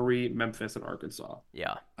Missouri, Memphis, and Arkansas.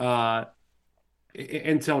 Yeah. Uh,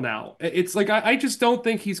 until now. It's like I just don't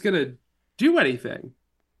think he's gonna do anything.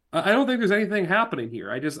 I don't think there's anything happening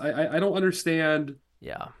here. I don't understand.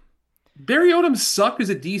 Yeah. Barry Odom sucked as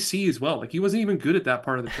a DC as well. Like he wasn't even good at that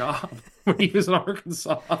part of the job when he was in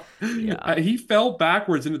Arkansas. Yeah. He fell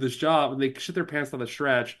backwards into this job and they shit their pants on the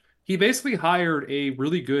stretch. He basically hired a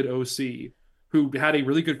really good OC who had a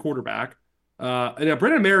really good quarterback. And now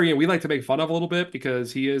Brennan Marion, we like to make fun of a little bit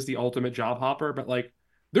because he is the ultimate job hopper, but like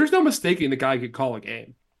there's no mistaking the guy could call a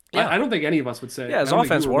game. Yeah. I don't think any of us would say. Yeah, I his don't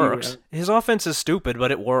think offense you or me works. His offense is stupid,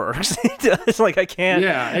 but it works. It's like I can't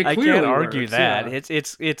it I clearly can't argue works. that. Yeah.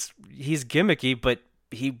 It's he's gimmicky, but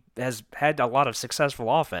he has had a lot of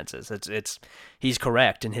successful offenses. He's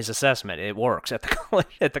correct in his assessment. It works at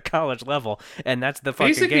the college level, and that's the fucking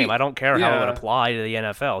Basically, game. I don't care how it would yeah. apply to the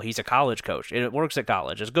NFL. He's a college coach. It works at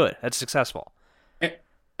college. It's good. That's successful. E-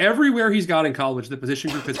 Everywhere he's gone in college, the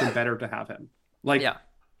position group has been better to have him. Like Yeah.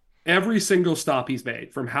 every single stop he's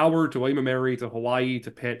made, from Howard to William and Mary to Hawaii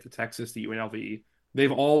to Pitt to Texas to UNLV,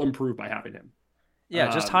 they've all improved by having him.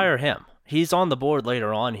 Yeah, just Um, hire him. He's on the board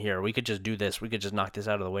later on here. We could just do this. We could just knock this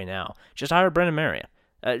out of the way now. Just hire Brennan Marion.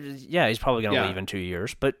 Yeah, he's probably going to leave yeah, in 2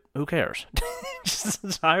 years, but who cares?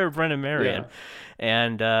 Just hire Brennan Marion yeah.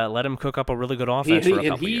 and let him cook up a really good offense for a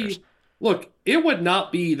couple years. Look, it would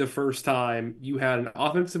not be the first time you had an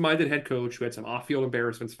offensive-minded head coach who had some off-field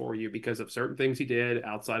embarrassments for you because of certain things he did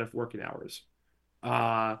outside of working hours.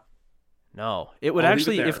 Uh, No, it would I'll leave it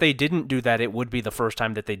actually, if there. they didn't do that, it would be the first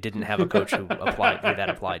time that they didn't have a coach who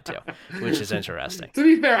applied to, which is interesting. To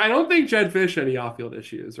be fair, I don't think Jedd Fisch had any off-field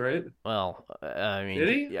issues, right? Well, I Did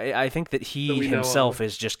mean, he? I think that That he we know himself of.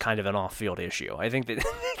 is just kind of an off-field issue. I think that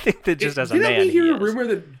I think that just as a Didn't man, we he hear a is. rumor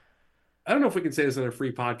that I don't know if we can say this on a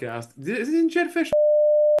free podcast? Isn't Jedd Fisch?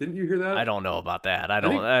 Didn't you hear that? I don't know about that. I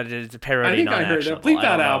think- don't. It's I parody think I heard that. non-actionable. Bleep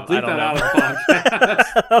that out. Bleep I don't that out know. of the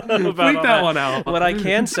podcast. I don't know about Bleep all that one out. What I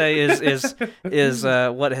can say is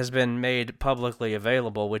what has been made publicly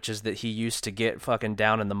available, which is that he used to get fucking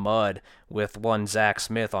down in the mud with one Zach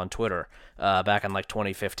Smith on Twitter back in like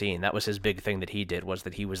 2015. That was his big thing that he did, was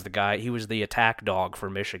that he was the guy, he was the attack dog for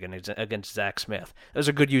Michigan against Zach Smith. It was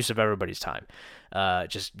a good use of everybody's time.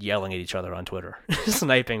 Just yelling at each other on Twitter,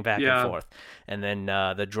 sniping back and forth. And then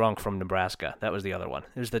the drunk from Nebraska, that was the other one.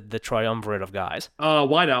 It was the triumvirate of guys.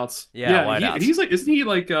 Wideouts. Yeah, wideouts. He's like, isn't he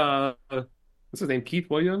like what's his name? Keith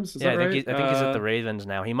Williams? Is Yeah, that right? I think he's at the Ravens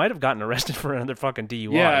now. He might have gotten arrested for another fucking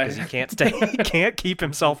DUI Yeah. because he can't keep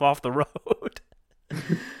himself off the road.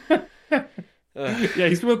 Yeah,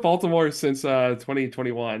 he's been with Baltimore since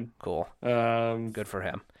 2021. Cool. Um, Good for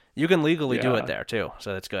him. You can legally do Yeah. it there too,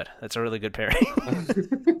 so that's good. That's a really good pairing.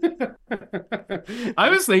 I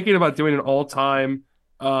was thinking about doing an all-time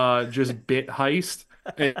just bit heist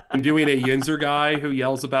and doing a Yinzer guy who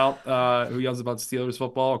yells about Steelers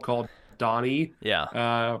football called Donnie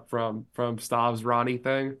Yeah. from Stav's Ronnie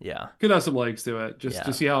thing. Yeah. Could have some legs to it, just Yeah.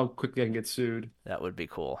 to see how quickly I can get sued. That would be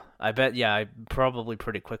cool. I bet, yeah, probably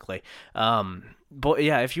pretty quickly. But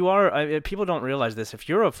yeah, if you are, people don't realize this. If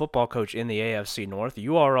you're a football coach in the AFC North,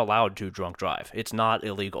 you are allowed to drunk drive. It's not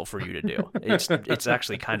illegal for you to do. It's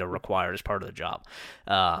actually kind of required as part of the job.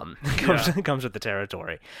 It comes with the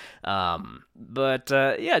territory. But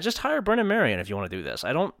yeah, just hire Brennan Marion if you want to do this.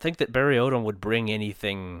 I don't think that Barry Odom would bring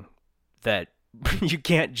anything that you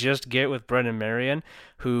can't just get with Brennan Marion,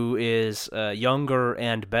 who is younger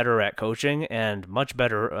and better at coaching and much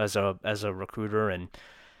better as a recruiter, and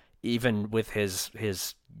even with his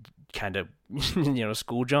kind of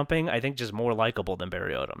school jumping, I think just more likable than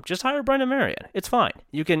Barry Odom. Just hire Brennan Marion. It's fine.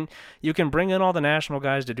 You can bring in all the national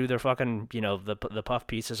guys to do their fucking the puff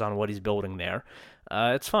pieces on what he's building there.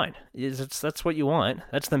 It's fine. That's what you want.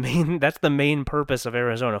 That's the main purpose of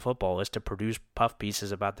Arizona football, is to produce puff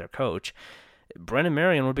pieces about their coach. Brennan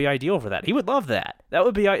Marion would be ideal for that. He would love that. That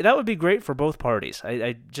would be great for both parties.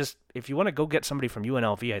 I just, if you want to go get somebody from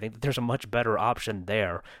UNLV, I think that there's a much better option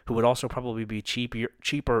there, who would also probably be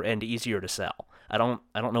cheaper and easier to sell. I don't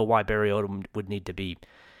know why Barry Odom would need to be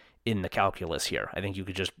in the calculus here. I think you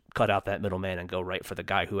could just cut out that middleman and go right for the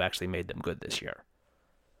guy who actually made them good this year.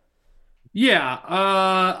 Yeah,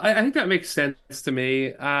 I think that makes sense to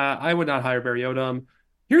me. I would not hire Barry Odom.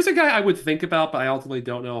 Here's a guy I would think about, but I ultimately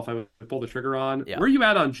don't know if I would pull the trigger on. Yeah. Where are you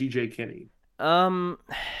at on GJ Kinney?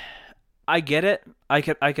 I get it. I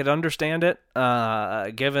could understand it.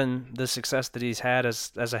 Given the success that he's had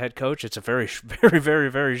as a head coach, it's a very, very, very,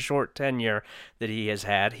 very short tenure that he has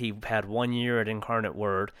had. He had 1 year at Incarnate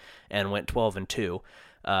Word and went 12-2.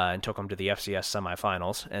 And took him to the FCS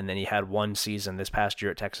semifinals, and then he had one season this past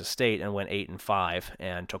year at Texas State and went 8-5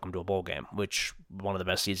 and took him to a bowl game, which one of the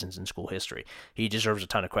best seasons in school history. He deserves a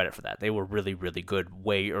ton of credit for that. They were really, really good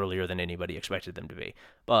way earlier than anybody expected them to be.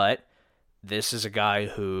 But this is a guy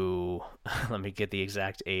who, let me get the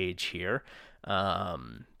exact age here,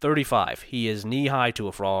 35. He is knee-high to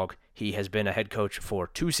a frog. He has been a head coach for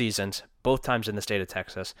 2 seasons, both times in the state of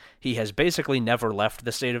Texas. He has basically never left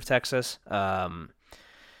the state of Texas.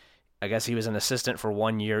 I guess he was an assistant for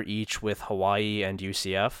 1 year each with Hawaii and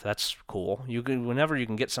UCF. That's cool. You can whenever you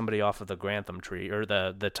can get somebody off of the Grantham tree or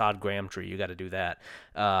the Todd Graham tree, you got to do that.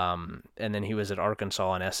 And then he was at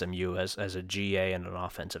Arkansas and SMU as a GA and an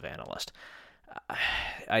offensive analyst.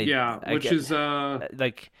 I Yeah, I which get is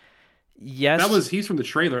like yes, he's from the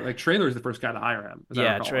trailer. Like Trailer is the first guy to hire him, as I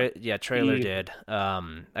yeah, recall it. Trailer He did.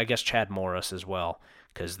 I guess Chad Morris as well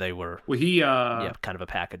because they were well he yeah kind of a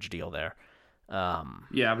package deal there. Um,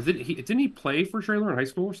 yeah, but didn't he play for Trailer in high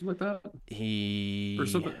school or something like that? Or He,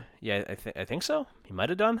 something? yeah, I think so. He might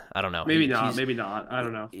have done. I don't know. Maybe not. I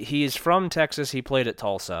don't know. He's from Texas. He played at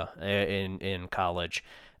Tulsa in college.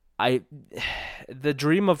 I the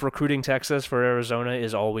dream of recruiting Texas for Arizona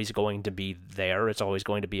is always going to be there. It's always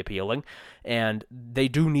going to be appealing, and they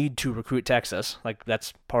do need to recruit Texas. Like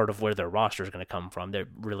that's part of where their roster is going to come from. They're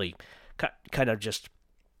really kind of just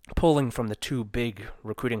pulling from the two big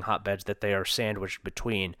recruiting hotbeds that they are sandwiched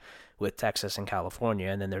between with Texas and California,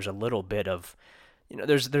 and then there's a little bit of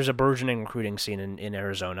there's a burgeoning recruiting scene in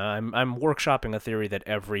Arizona. I'm workshopping a theory that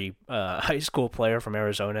every high school player from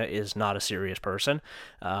Arizona is not a serious person,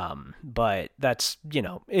 but that's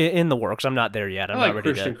in the works. I'm not there yet. I I'm not like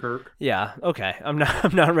ready Christian to. Kirk. Yeah, okay. I'm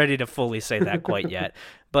not ready to fully say that quite yet.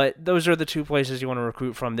 But those are the two places you want to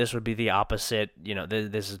recruit from. This would be the opposite.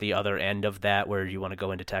 This is the other end of that where you want to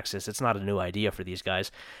go into Texas. It's not a new idea for these guys.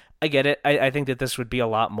 I get it. I think that this would be a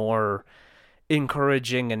lot more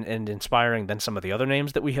encouraging and inspiring than some of the other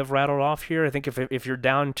names that we have rattled off here. I think if you're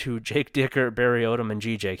down to Jake Dickert, Barry Odom, and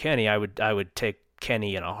GJ Kenny, I would take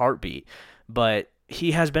Kenny in a heartbeat. But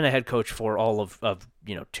he has been a head coach for all of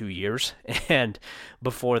 2 years, and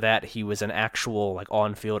before that he was an actual like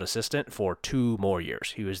on-field assistant for 2 more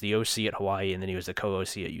years. He was the OC at Hawaii, and then he was the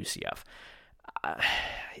co-OC at UCF.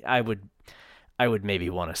 I would I would maybe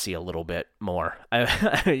want to see a little bit more.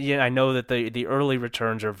 I know that the early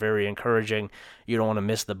returns are very encouraging. You don't want to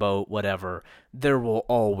miss the boat, whatever. There will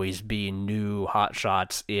always be new hot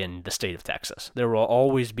shots in the state of Texas. There will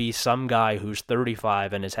always be some guy who's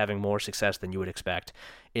 35 and is having more success than you would expect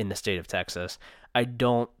in the state of Texas. I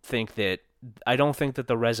don't think that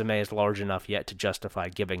the resume is large enough yet to justify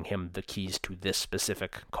giving him the keys to this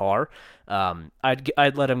specific car.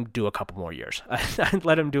 I'd let him do a couple more years. I'd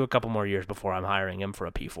let him do a couple more years before I'm hiring him for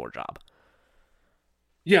a P4 job.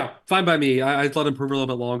 Yeah, fine by me. I'd let him prove a little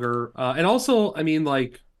bit longer. And also, I mean,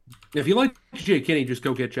 like, if you like Jay Kinney, just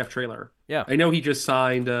go get Jeff Traylor. Yeah. I know he just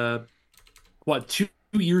signed, 2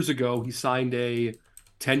 years ago, he signed a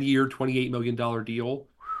 10-year, $28 million deal.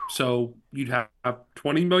 So you'd have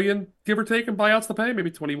 20 million, give or take, in buyouts to pay,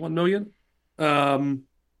 maybe 21 million.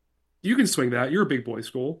 You can swing that. You're a big boy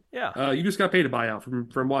school. Yeah. You just got paid a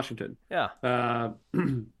buyout from Washington. Yeah.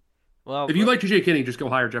 Well, If you like Jay Kinney, just go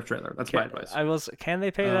hire Jeff Traylor. That's my advice. Can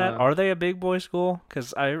they pay that? Are they a big boy school?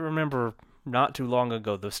 Because I remember not too long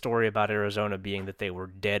ago the story about Arizona being that they were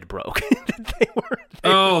dead broke.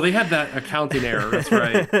 They had that accounting error. That's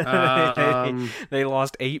right. They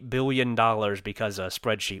lost $8 billion because a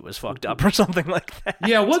spreadsheet was fucked up or something like that.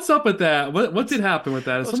 Yeah, what's up with that? What did happen with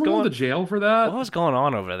that? Is someone going to jail for that? What was going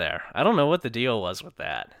on over there? I don't know what the deal was with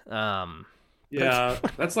that. Yeah,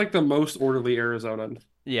 that's like the most orderly Arizonan.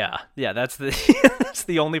 Yeah, that's the that's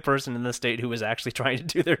the only person in the state who was actually trying to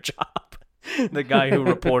do their job. The guy who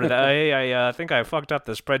reported that, hey, I think I fucked up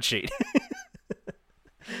the spreadsheet.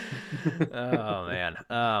 Oh man,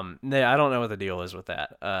 I don't know what the deal is with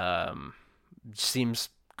that. Seems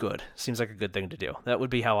good. Seems like a good thing to do. That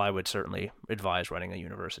would be how I would certainly advise running a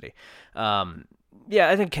university. Yeah,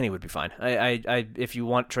 I think Kenny would be fine. I if you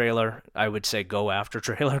want Traylor, I would say go after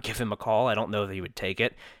Traylor. Give him a call. I don't know that he would take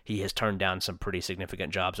it. He has turned down some pretty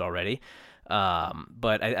significant jobs already.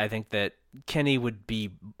 But I think that Kenny would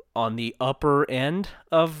be on the upper end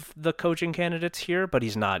of the coaching candidates here, but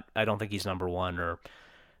he's not. I don't think he's number one or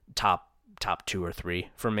top 2 or 3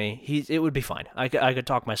 for me. It would be fine. I could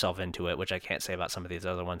talk myself into it, which I can't say about some of these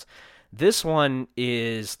other ones. This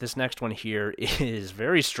next one here is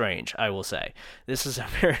very strange, I will say. This is a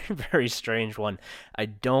very, very strange one. I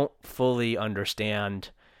don't fully understand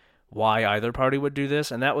why either party would do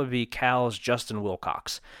this, and that would be Cal's Justin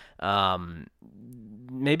Wilcox.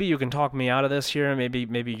 Maybe you can talk me out of this here.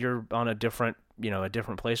 Maybe you're on a different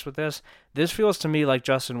place with this. This feels to me like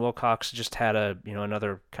Justin Wilcox just had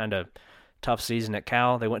another kind of tough season at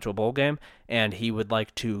Cal. They went to a bowl game, and he would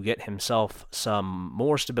like to get himself some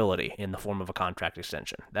more stability in the form of a contract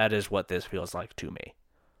extension. That is what this feels like to me.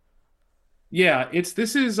 Yeah,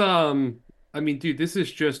 this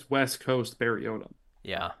is just West Coast Barry Odom.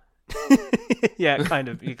 Yeah. Yeah, it kind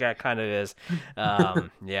of is.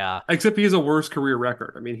 Yeah. Except he has a worse career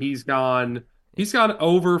record. I mean, he's gone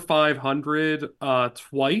over 500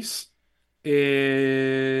 twice.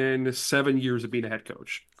 in 7 years of being a head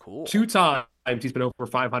coach. Cool. 2 times he's been over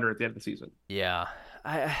 500 at the end of the season. Yeah.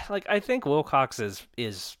 I think Wilcox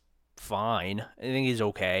is fine. I think he's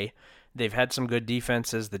okay. They've had some good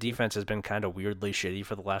defenses. The defense has been kind of weirdly shitty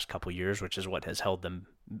for the last couple years, which is what has held them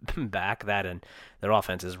back. That and their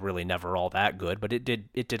offense is really never all that good, but it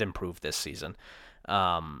did improve this season.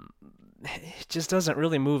 It just doesn't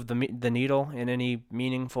really move the needle in any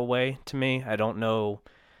meaningful way to me. I don't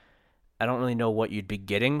really know what you'd be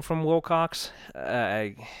getting from Wilcox.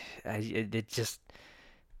 It just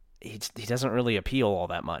he doesn't really appeal all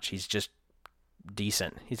that much. He's just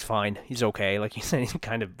decent. He's fine. He's okay. Like you said, he's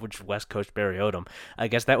kind of which West Coast Barry Odom. I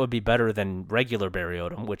guess that would be better than regular Barry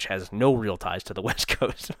Odom, which has no real ties to the West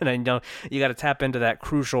Coast. And I know you got to tap into that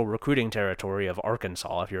crucial recruiting territory of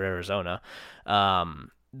Arkansas if you're Arizona.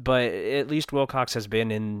 But at least Wilcox has been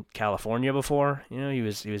in California before. You know, he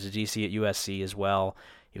was a DC at USC as well.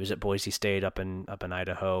 He was at Boise State up in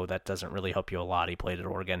Idaho. That doesn't really help you a lot. He played at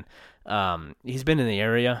Oregon. He's been in the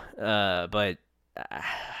area, but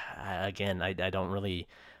again, I don't really.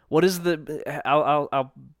 What is the?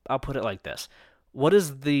 I'll put it like this. What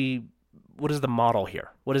is the model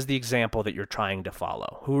here? What is the example that you're trying to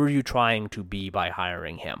follow? Who are you trying to be by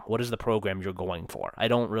hiring him? What is the program you're going for? I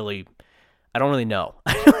don't really know.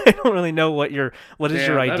 I don't really know what is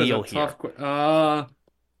your ideal here.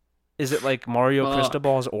 Is it like Mario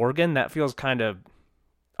Cristobal's Oregon? That feels kind of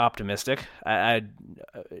optimistic.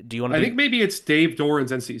 Do you want to? I think maybe it's Dave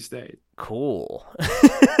Doran's NC State. Cool.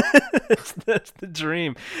 That's the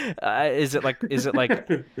dream. Is it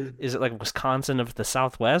like Wisconsin of the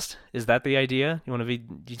Southwest? Is that the idea? You want to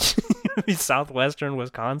be Southwestern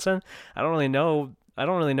Wisconsin? I don't really know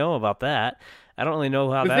about that. I don't really know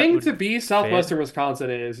how the that thing would to be Southwestern fit. Wisconsin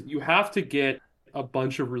is you have to get a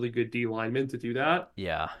bunch of really good D linemen to do that.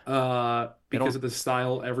 Yeah. Because of the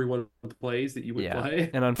style everyone plays that you would play.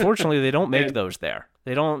 And unfortunately, they don't make those there.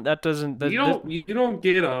 They don't. That doesn't. You don't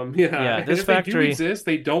get them. Yeah. Yeah. This if factory they do exist,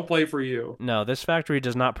 they don't play for you. No, this factory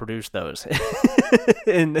does not produce those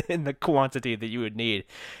in the quantity that you would need.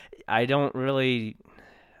 I don't really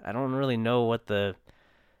know what the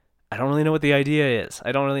idea is.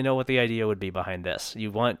 I don't really know what the idea would be behind this.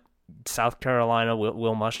 You want South Carolina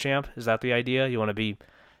Will Muschamp? Is that the idea? You want to be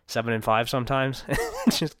 7-5 sometimes?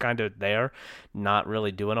 Just kind of there, not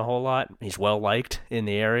really doing a whole lot. He's well liked in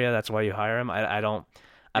the area. That's why you hire him. I don't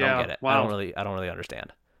get it. Wow. I don't really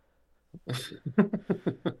understand.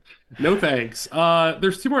 No thanks.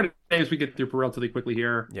 There's two more names we get through relatively quickly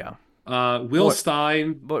here. Yeah. Will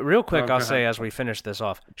Stein. But real quick, I'll say as we finish this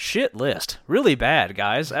off, shit list, really bad,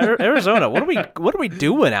 guys. Arizona, what are we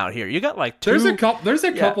doing out here? You got like two. There's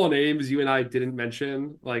a couple of names you and I didn't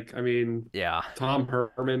mention. Like, I mean, yeah, Tom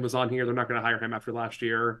Herman was on here. They're not going to hire him after last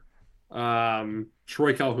year.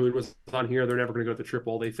 Troy Calhoun was on here. They're never going to go to the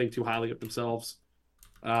triple. They think too highly of themselves.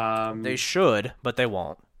 They should, but they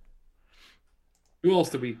won't. Who else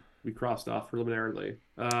did we crossed off preliminarily?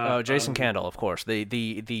 Jason Candle, of course. The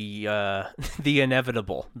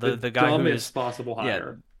inevitable. The guy who is possible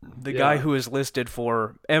hire. Yeah, the guy who is listed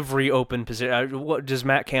for every open position. What does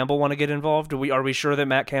Matt Campbell want to get involved? Are we sure that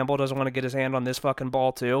Matt Campbell doesn't want to get his hand on this fucking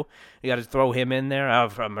ball too? You got to throw him in there.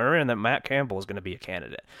 I'm hearing that Matt Campbell is going to be a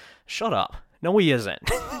candidate. Shut up. No, he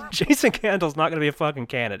isn't. Jason Candle's not going to be a fucking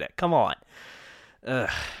candidate. Come on.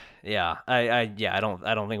 Yeah, I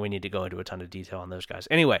don't think we need to go into a ton of detail on those guys.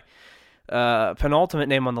 Anyway, penultimate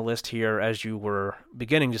name on the list here, as you were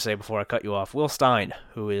beginning to say before I cut you off, Will Stein,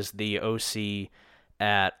 who is the OC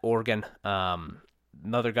at Oregon.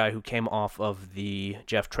 Another guy who came off of the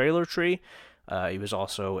Jeff Traylor tree. He was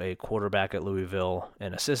also a quarterback at Louisville,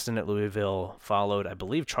 an assistant at Louisville, followed, I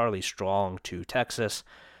believe, Charlie Strong to Texas.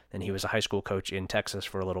 And he was a high school coach in Texas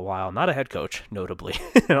for a little while. Not a head coach, notably,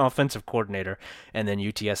 an offensive coordinator. And then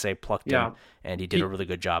UTSA plucked him, and he did a really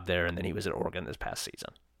good job there. And then he was at Oregon this past season.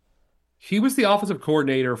 He was the offensive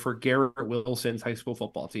coordinator for Garrett Wilson's high school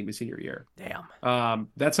football team his senior year. Damn.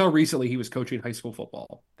 That's how recently he was coaching high school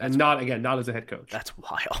football. And not as a head coach. That's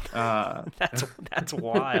wild. That's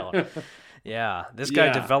wild. Yeah, this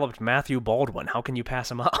guy developed Matthew Baldwin. How can you pass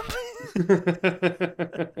him up?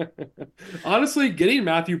 Honestly, getting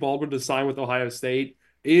Matthew Baldwin to sign with Ohio State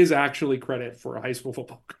is actually credit for a high school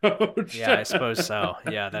football coach. Yeah, I suppose so.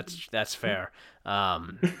 Yeah, that's fair. So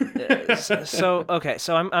I'm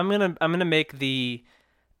gonna make the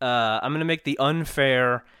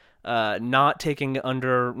unfair not taking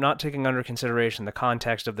under consideration the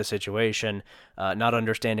context of the situation, not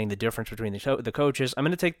understanding the difference between the coaches. I'm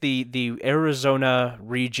going to take the Arizona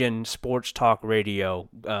region sports talk radio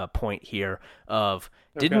point here of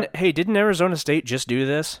Okay. didn't Arizona State just do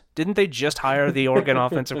this? Didn't they just hire the Oregon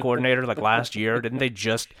offensive coordinator like last year? Didn't they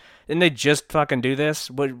just fucking do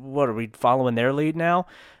this? What are we following their lead now?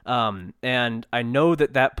 And I know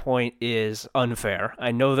that point is unfair.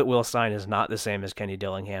 I know that Will Stein is not the same as Kenny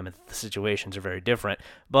Dillingham, and the situations are very different.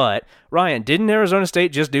 But Ryan, didn't Arizona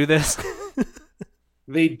State just do this?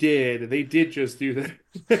 They did. They did just do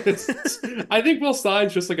this. I think Will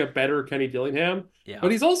Stein's just like a better Kenny Dillingham, Yeah,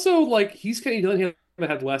 but he's also like he's Kenny Dillingham that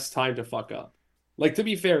had less time to fuck up. Like to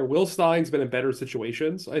be fair, Will Stein's been in better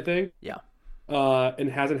situations, I think, yeah, and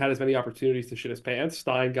hasn't had as many opportunities to shit his pants.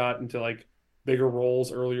 Stein got into like bigger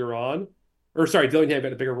roles earlier on, or sorry, Dillingham got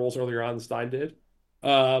into bigger roles earlier on than Stein did.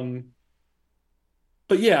 Um,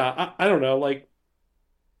 but yeah, I don't know. Like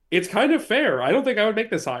it's kind of fair. I don't think I would make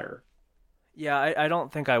this hire. yeah. I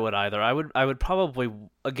don't think I would either. I would probably,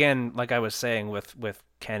 again, like I was saying with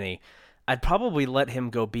Kenny, I'd probably let him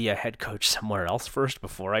go be a head coach somewhere else first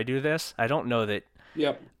before I do this.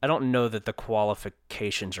 Yep. I don't know that the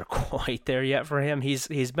qualifications are quite there yet for him. He's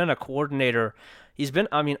been a coordinator. He's been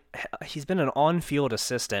an on-field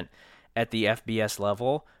assistant at the FBS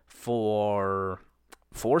level for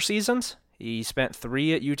 4 seasons. He spent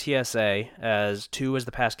 3 at UTSA, as 2 as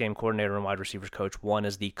the pass game coordinator and wide receivers coach, 1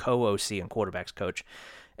 as the co-OC and quarterbacks coach,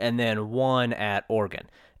 and then 1 at Oregon.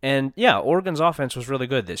 And yeah, Oregon's offense was really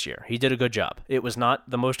good this year. He did a good job. It was not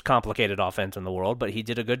the most complicated offense in the world, but he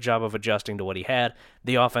did a good job of adjusting to what he had.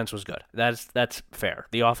 The offense was good. That's fair.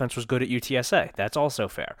 The offense was good at UTSA. That's also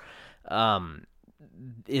fair. Um,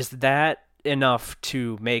 is that enough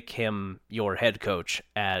to make him your head coach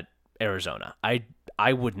at Arizona?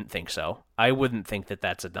 I wouldn't think so. I wouldn't think that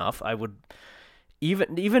that's enough. I would,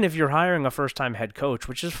 even if you're hiring a first time head coach,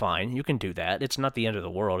 which is fine, you can do that. It's not the end of the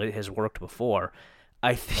world. It has worked before.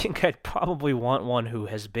 I think I'd probably want one who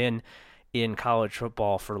has been in college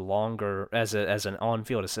football for longer as an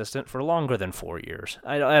on-field assistant for longer than 4 years.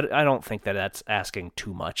 I don't think that that's asking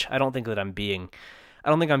too much. I don't think I'm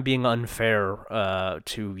being unfair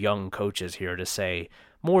to young coaches here to say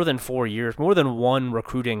more than 4 years, more than one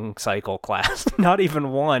recruiting cycle class, not even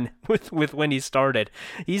one with when he started.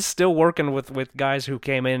 He's still working with guys who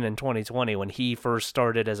came in 2020 when he first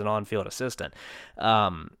started as an on-field assistant.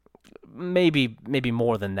 Maybe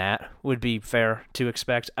more than that would be fair to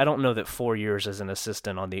expect. I don't know that 4 years as an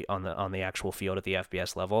assistant on the actual field at the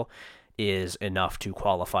FBS level is enough to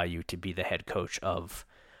qualify you to be the head coach of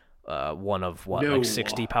one of what, like No.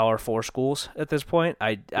 60 Power Four schools at this point.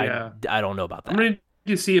 Yeah. I don't know about I'm that. gonna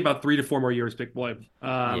to see about 3 to 4 more years, big boy.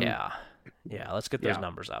 Yeah, yeah. Let's get those Yeah.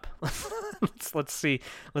 numbers up. Let's see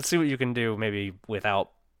what you can do maybe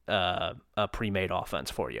without a pre-made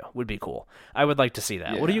offense for you. Would be cool. I would like to see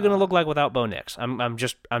that. What are you going to Yeah. look like without Bo Nix? I'm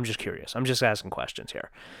just curious. I'm just asking questions here.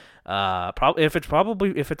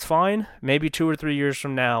 If it's fine, maybe 2 or 3 years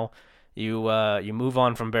from now, you move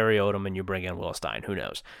on from Barry Odom and you bring in Will Stein. Who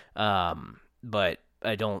knows? But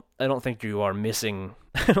I don't think you are missing.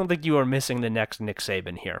 I don't think you are missing the next Nick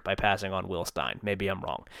Saban here by passing on Will Stein. Maybe I'm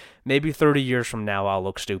wrong. Maybe 30 years from now I'll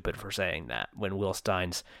look stupid for saying that when Will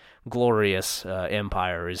Stein's glorious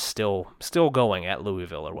empire is still going at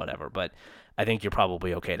Louisville or whatever. But I think you're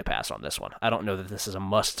probably okay to pass on this one. I don't know that this is a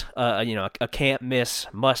must, a can't miss,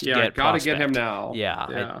 must Yeah, get gotta prospect. get him now. Yeah,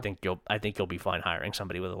 Yeah. I think you'll be fine hiring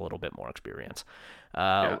somebody with a little bit more experience.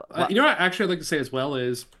 Yeah. You know what actually I'd like to say as well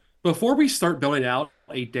is before we start building out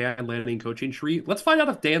a Dan Lanning coaching tree, let's find out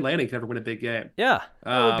if Dan Lanning can ever win a big game. Yeah,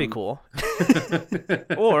 that would be Um, cool.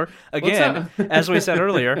 Or let's again, have... as we said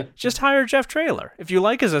earlier, just hire Jeff Traylor. If you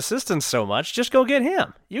like his assistants so much, just go get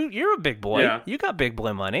him. You're a big boy. Yeah. You got big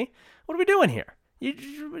boy money. What are we doing here? You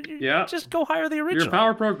Yeah. just go hire the Your original.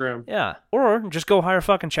 power program. Yeah, or just go hire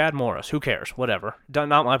fucking Chad Morris. Who cares? Whatever.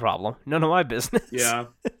 Not my problem. None of my business. Yeah.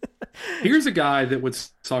 Here's a guy that would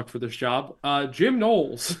suck for this job. Jim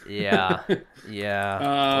Knowles. Yeah. Yeah.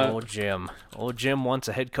 Uh, Old Jim wants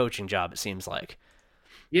a head coaching job, it seems like.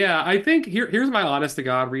 yeah, I think here's my honest to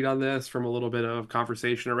God read on this from a little bit of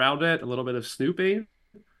conversation around it, a little bit of snooping.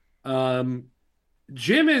 Um,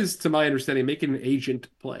 Jim is, to my understanding, making an agent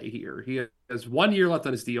play here. He has 1 year left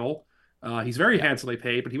on his deal. He's very Yeah. handsomely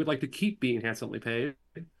paid, but he would like to keep being handsomely paid.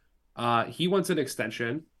 He wants an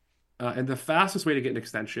extension, and the fastest way to get an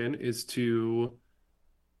extension is to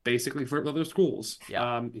basically flirt with other schools.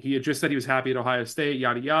 Yeah. He had just said he was happy at Ohio State,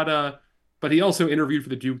 yada yada. but he also interviewed for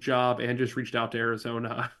the Duke job and just reached out to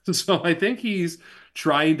Arizona. So I think he's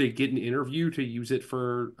trying to get an interview to use it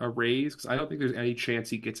for a raise because I don't think there's any chance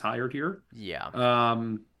he gets hired here. Yeah.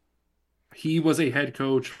 Um, he was a head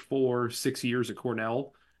coach for 6 years at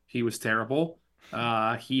Cornell. He was terrible.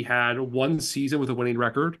 He had one season with a winning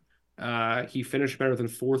record. He finished better than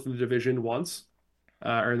fourth in the division once,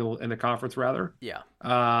 or in the conference rather. Yeah.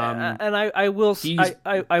 Um, And I will, he's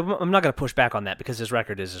I'm not going to push back on that because his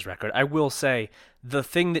record is his record. I will say the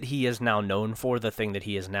thing that he is now known for, the thing that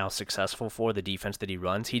he is now successful for, the defense that he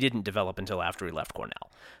runs, he didn't develop until after he left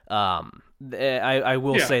Cornell. I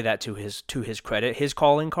will Yeah, say that to his credit. His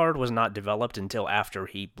calling card was not developed until after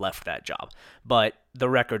he left that job. But the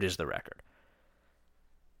record is the record.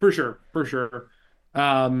 for sure, for sure.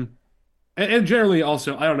 Um, and generally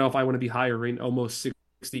also, I don't know if I want to be hiring almost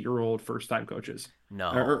 60-year-old first-time coaches, No.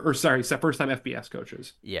 or sorry, first-time FBS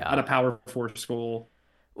coaches at Yeah. a Power Four school.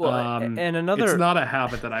 Well, and It's another not a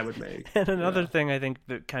habit that I would make. And another Yeah. thing I think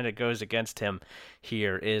that kind of goes against him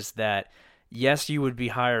here is that yes, you would be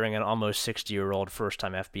hiring an almost 60-year-old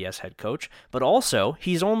first-time FBS head coach, but also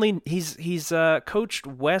he's coached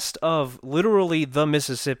west of literally the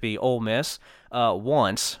Mississippi, Ole Miss,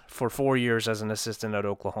 once for 4 years as an assistant at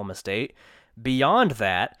Oklahoma State. Beyond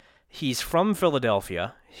that, he's from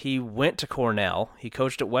Philadelphia. He went to Cornell. He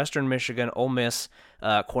coached at Western Michigan, Ole Miss,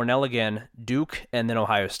 Cornell again, Duke, and then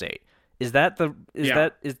Ohio State. Yeah.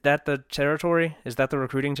 Is that the territory? Is that the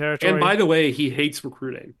recruiting And territory? by the way, he hates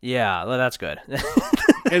recruiting. Yeah, well, that's good.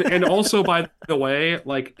 And also by the way,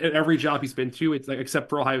 like at every job he's been to, it's like except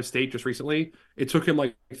for Ohio State just recently, it took him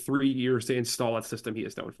like 3 years to install that system he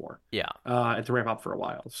is known for, Yeah, and to ramp up for a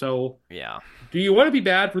while. So, yeah. do you want to be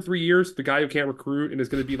bad for 3 years? The guy who can't recruit and is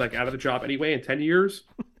going to be like out of the job anyway in 10 years,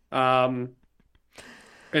 um,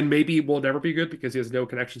 and maybe will never be good because he has no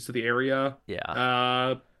connections to the area.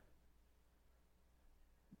 Yeah.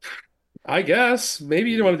 I guess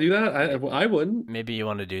maybe you don't want to do that. I wouldn't. Maybe you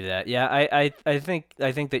want to do that. Yeah, I think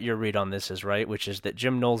that your read on this is right, which is that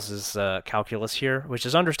Jim Knowles' calculus here, which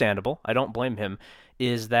is understandable. I don't blame him.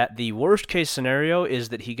 Is that the worst case scenario is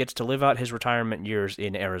that he gets to live out his retirement years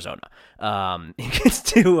in Arizona. He gets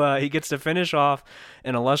to finish off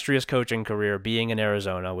an illustrious coaching career being in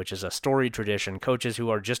Arizona, which is a storied tradition. Coaches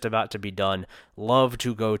who are just about to be done love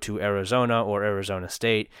to go to Arizona or Arizona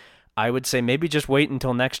State. I would say maybe just wait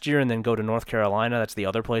until next year and then go to North Carolina. That's the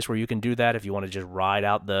other place where you can do that if you want to just ride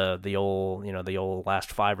out the old last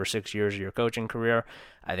 5 or 6 years of your coaching career.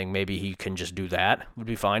 I think maybe he can just do that. Would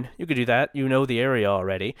be fine. You could do that. You know the area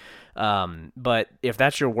already. But if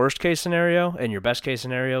that's your worst case scenario and your best case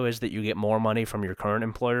scenario is that you get more money from your current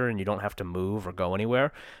employer and you don't have to move or go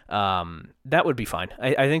anywhere, that would be fine.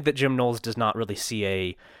 I think that Jim Knowles does not really see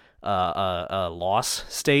a loss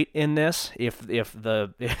state in this. If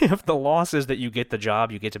the if the loss is that you get the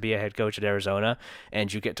job, you get to be a head coach at Arizona,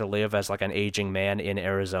 and you get to live as like an aging man in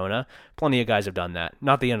Arizona, plenty of guys have done that.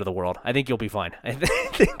 Not the end of the world. I think you'll be fine. I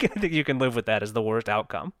think you can live with that as the worst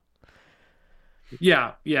outcome.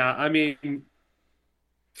 Yeah, yeah. I mean,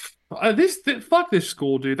 fuck this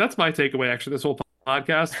school, dude. That's my takeaway. Actually, this whole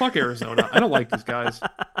podcast. Fuck Arizona. I don't like these guys.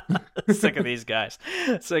 Sick of these guys.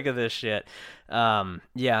 Sick of this shit.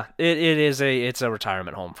 Yeah, it's a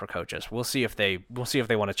retirement home for coaches. We'll see if they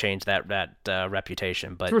want to change that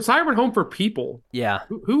reputation. It's But a retirement home for people. yeah,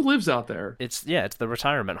 Who lives out there? it's the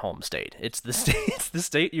retirement home state. It's the state it's the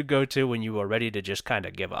state you go to when you are ready to just kind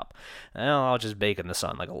of give up. Well, I'll just bake in the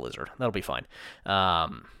sun like a lizard. That'll be fine.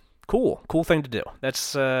 Cool thing to do.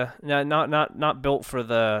 That's not built for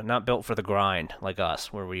the grind like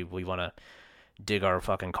us, where we want to dig our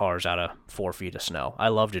fucking cars out of 4 feet of snow. I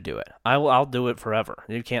love to do it. I'll do it forever.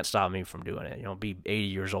 You can't stop me from doing it. Be 80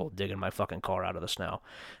 years old digging my fucking car out of the snow.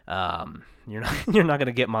 You're not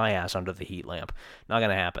gonna get my ass under the heat lamp. Not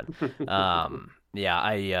gonna happen. Yeah,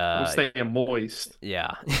 I'm staying moist.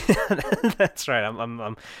 yeah, that's right.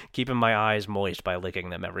 I'm keeping my eyes moist by licking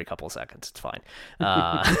them every couple seconds. It's fine.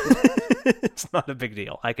 It's not a big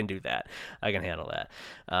deal. I can do that. I can handle that.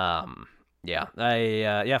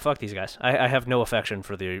 Yeah, fuck these guys. I have no affection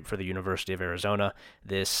for the University of Arizona.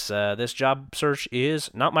 This job search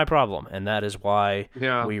is not my problem, and that is why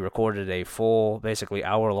Yeah, we recorded a full, basically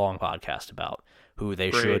hour-long podcast about who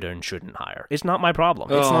they great. should and shouldn't hire. It's not my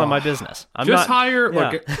problem. It's none of my Oh, business. I'm just not. hire. Yeah,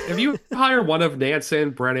 Look, if you hire one of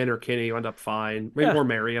Nansen, Brennan, or Kinney, you end up fine. Maybe yeah, more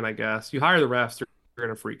Marion, I guess. You hire the rest, you're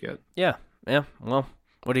gonna freak it. yeah. Well,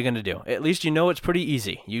 what are you gonna do? At least you know it's pretty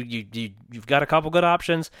easy. You've got a couple good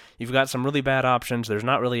options. You've got some really bad options. There's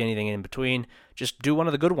not really anything in between. Just do one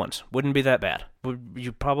of the good ones. Wouldn't be that bad.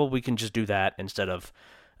 You probably can just do that instead of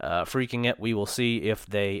freaking it. We will see if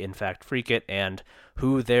they in fact freak it and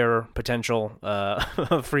who their potential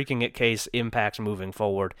freaking it case impacts moving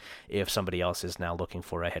forward if somebody else is now looking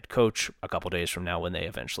for a head coach a couple days from now when they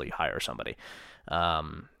eventually hire somebody.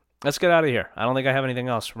 Let's get out of here. I don't think I have anything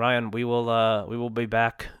else. Ryan, we will be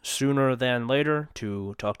back sooner than later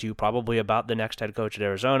to talk to you probably about the next head coach at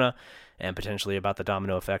Arizona and potentially about the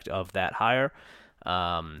domino effect of that hire.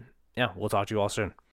 Yeah, we'll talk to you all soon.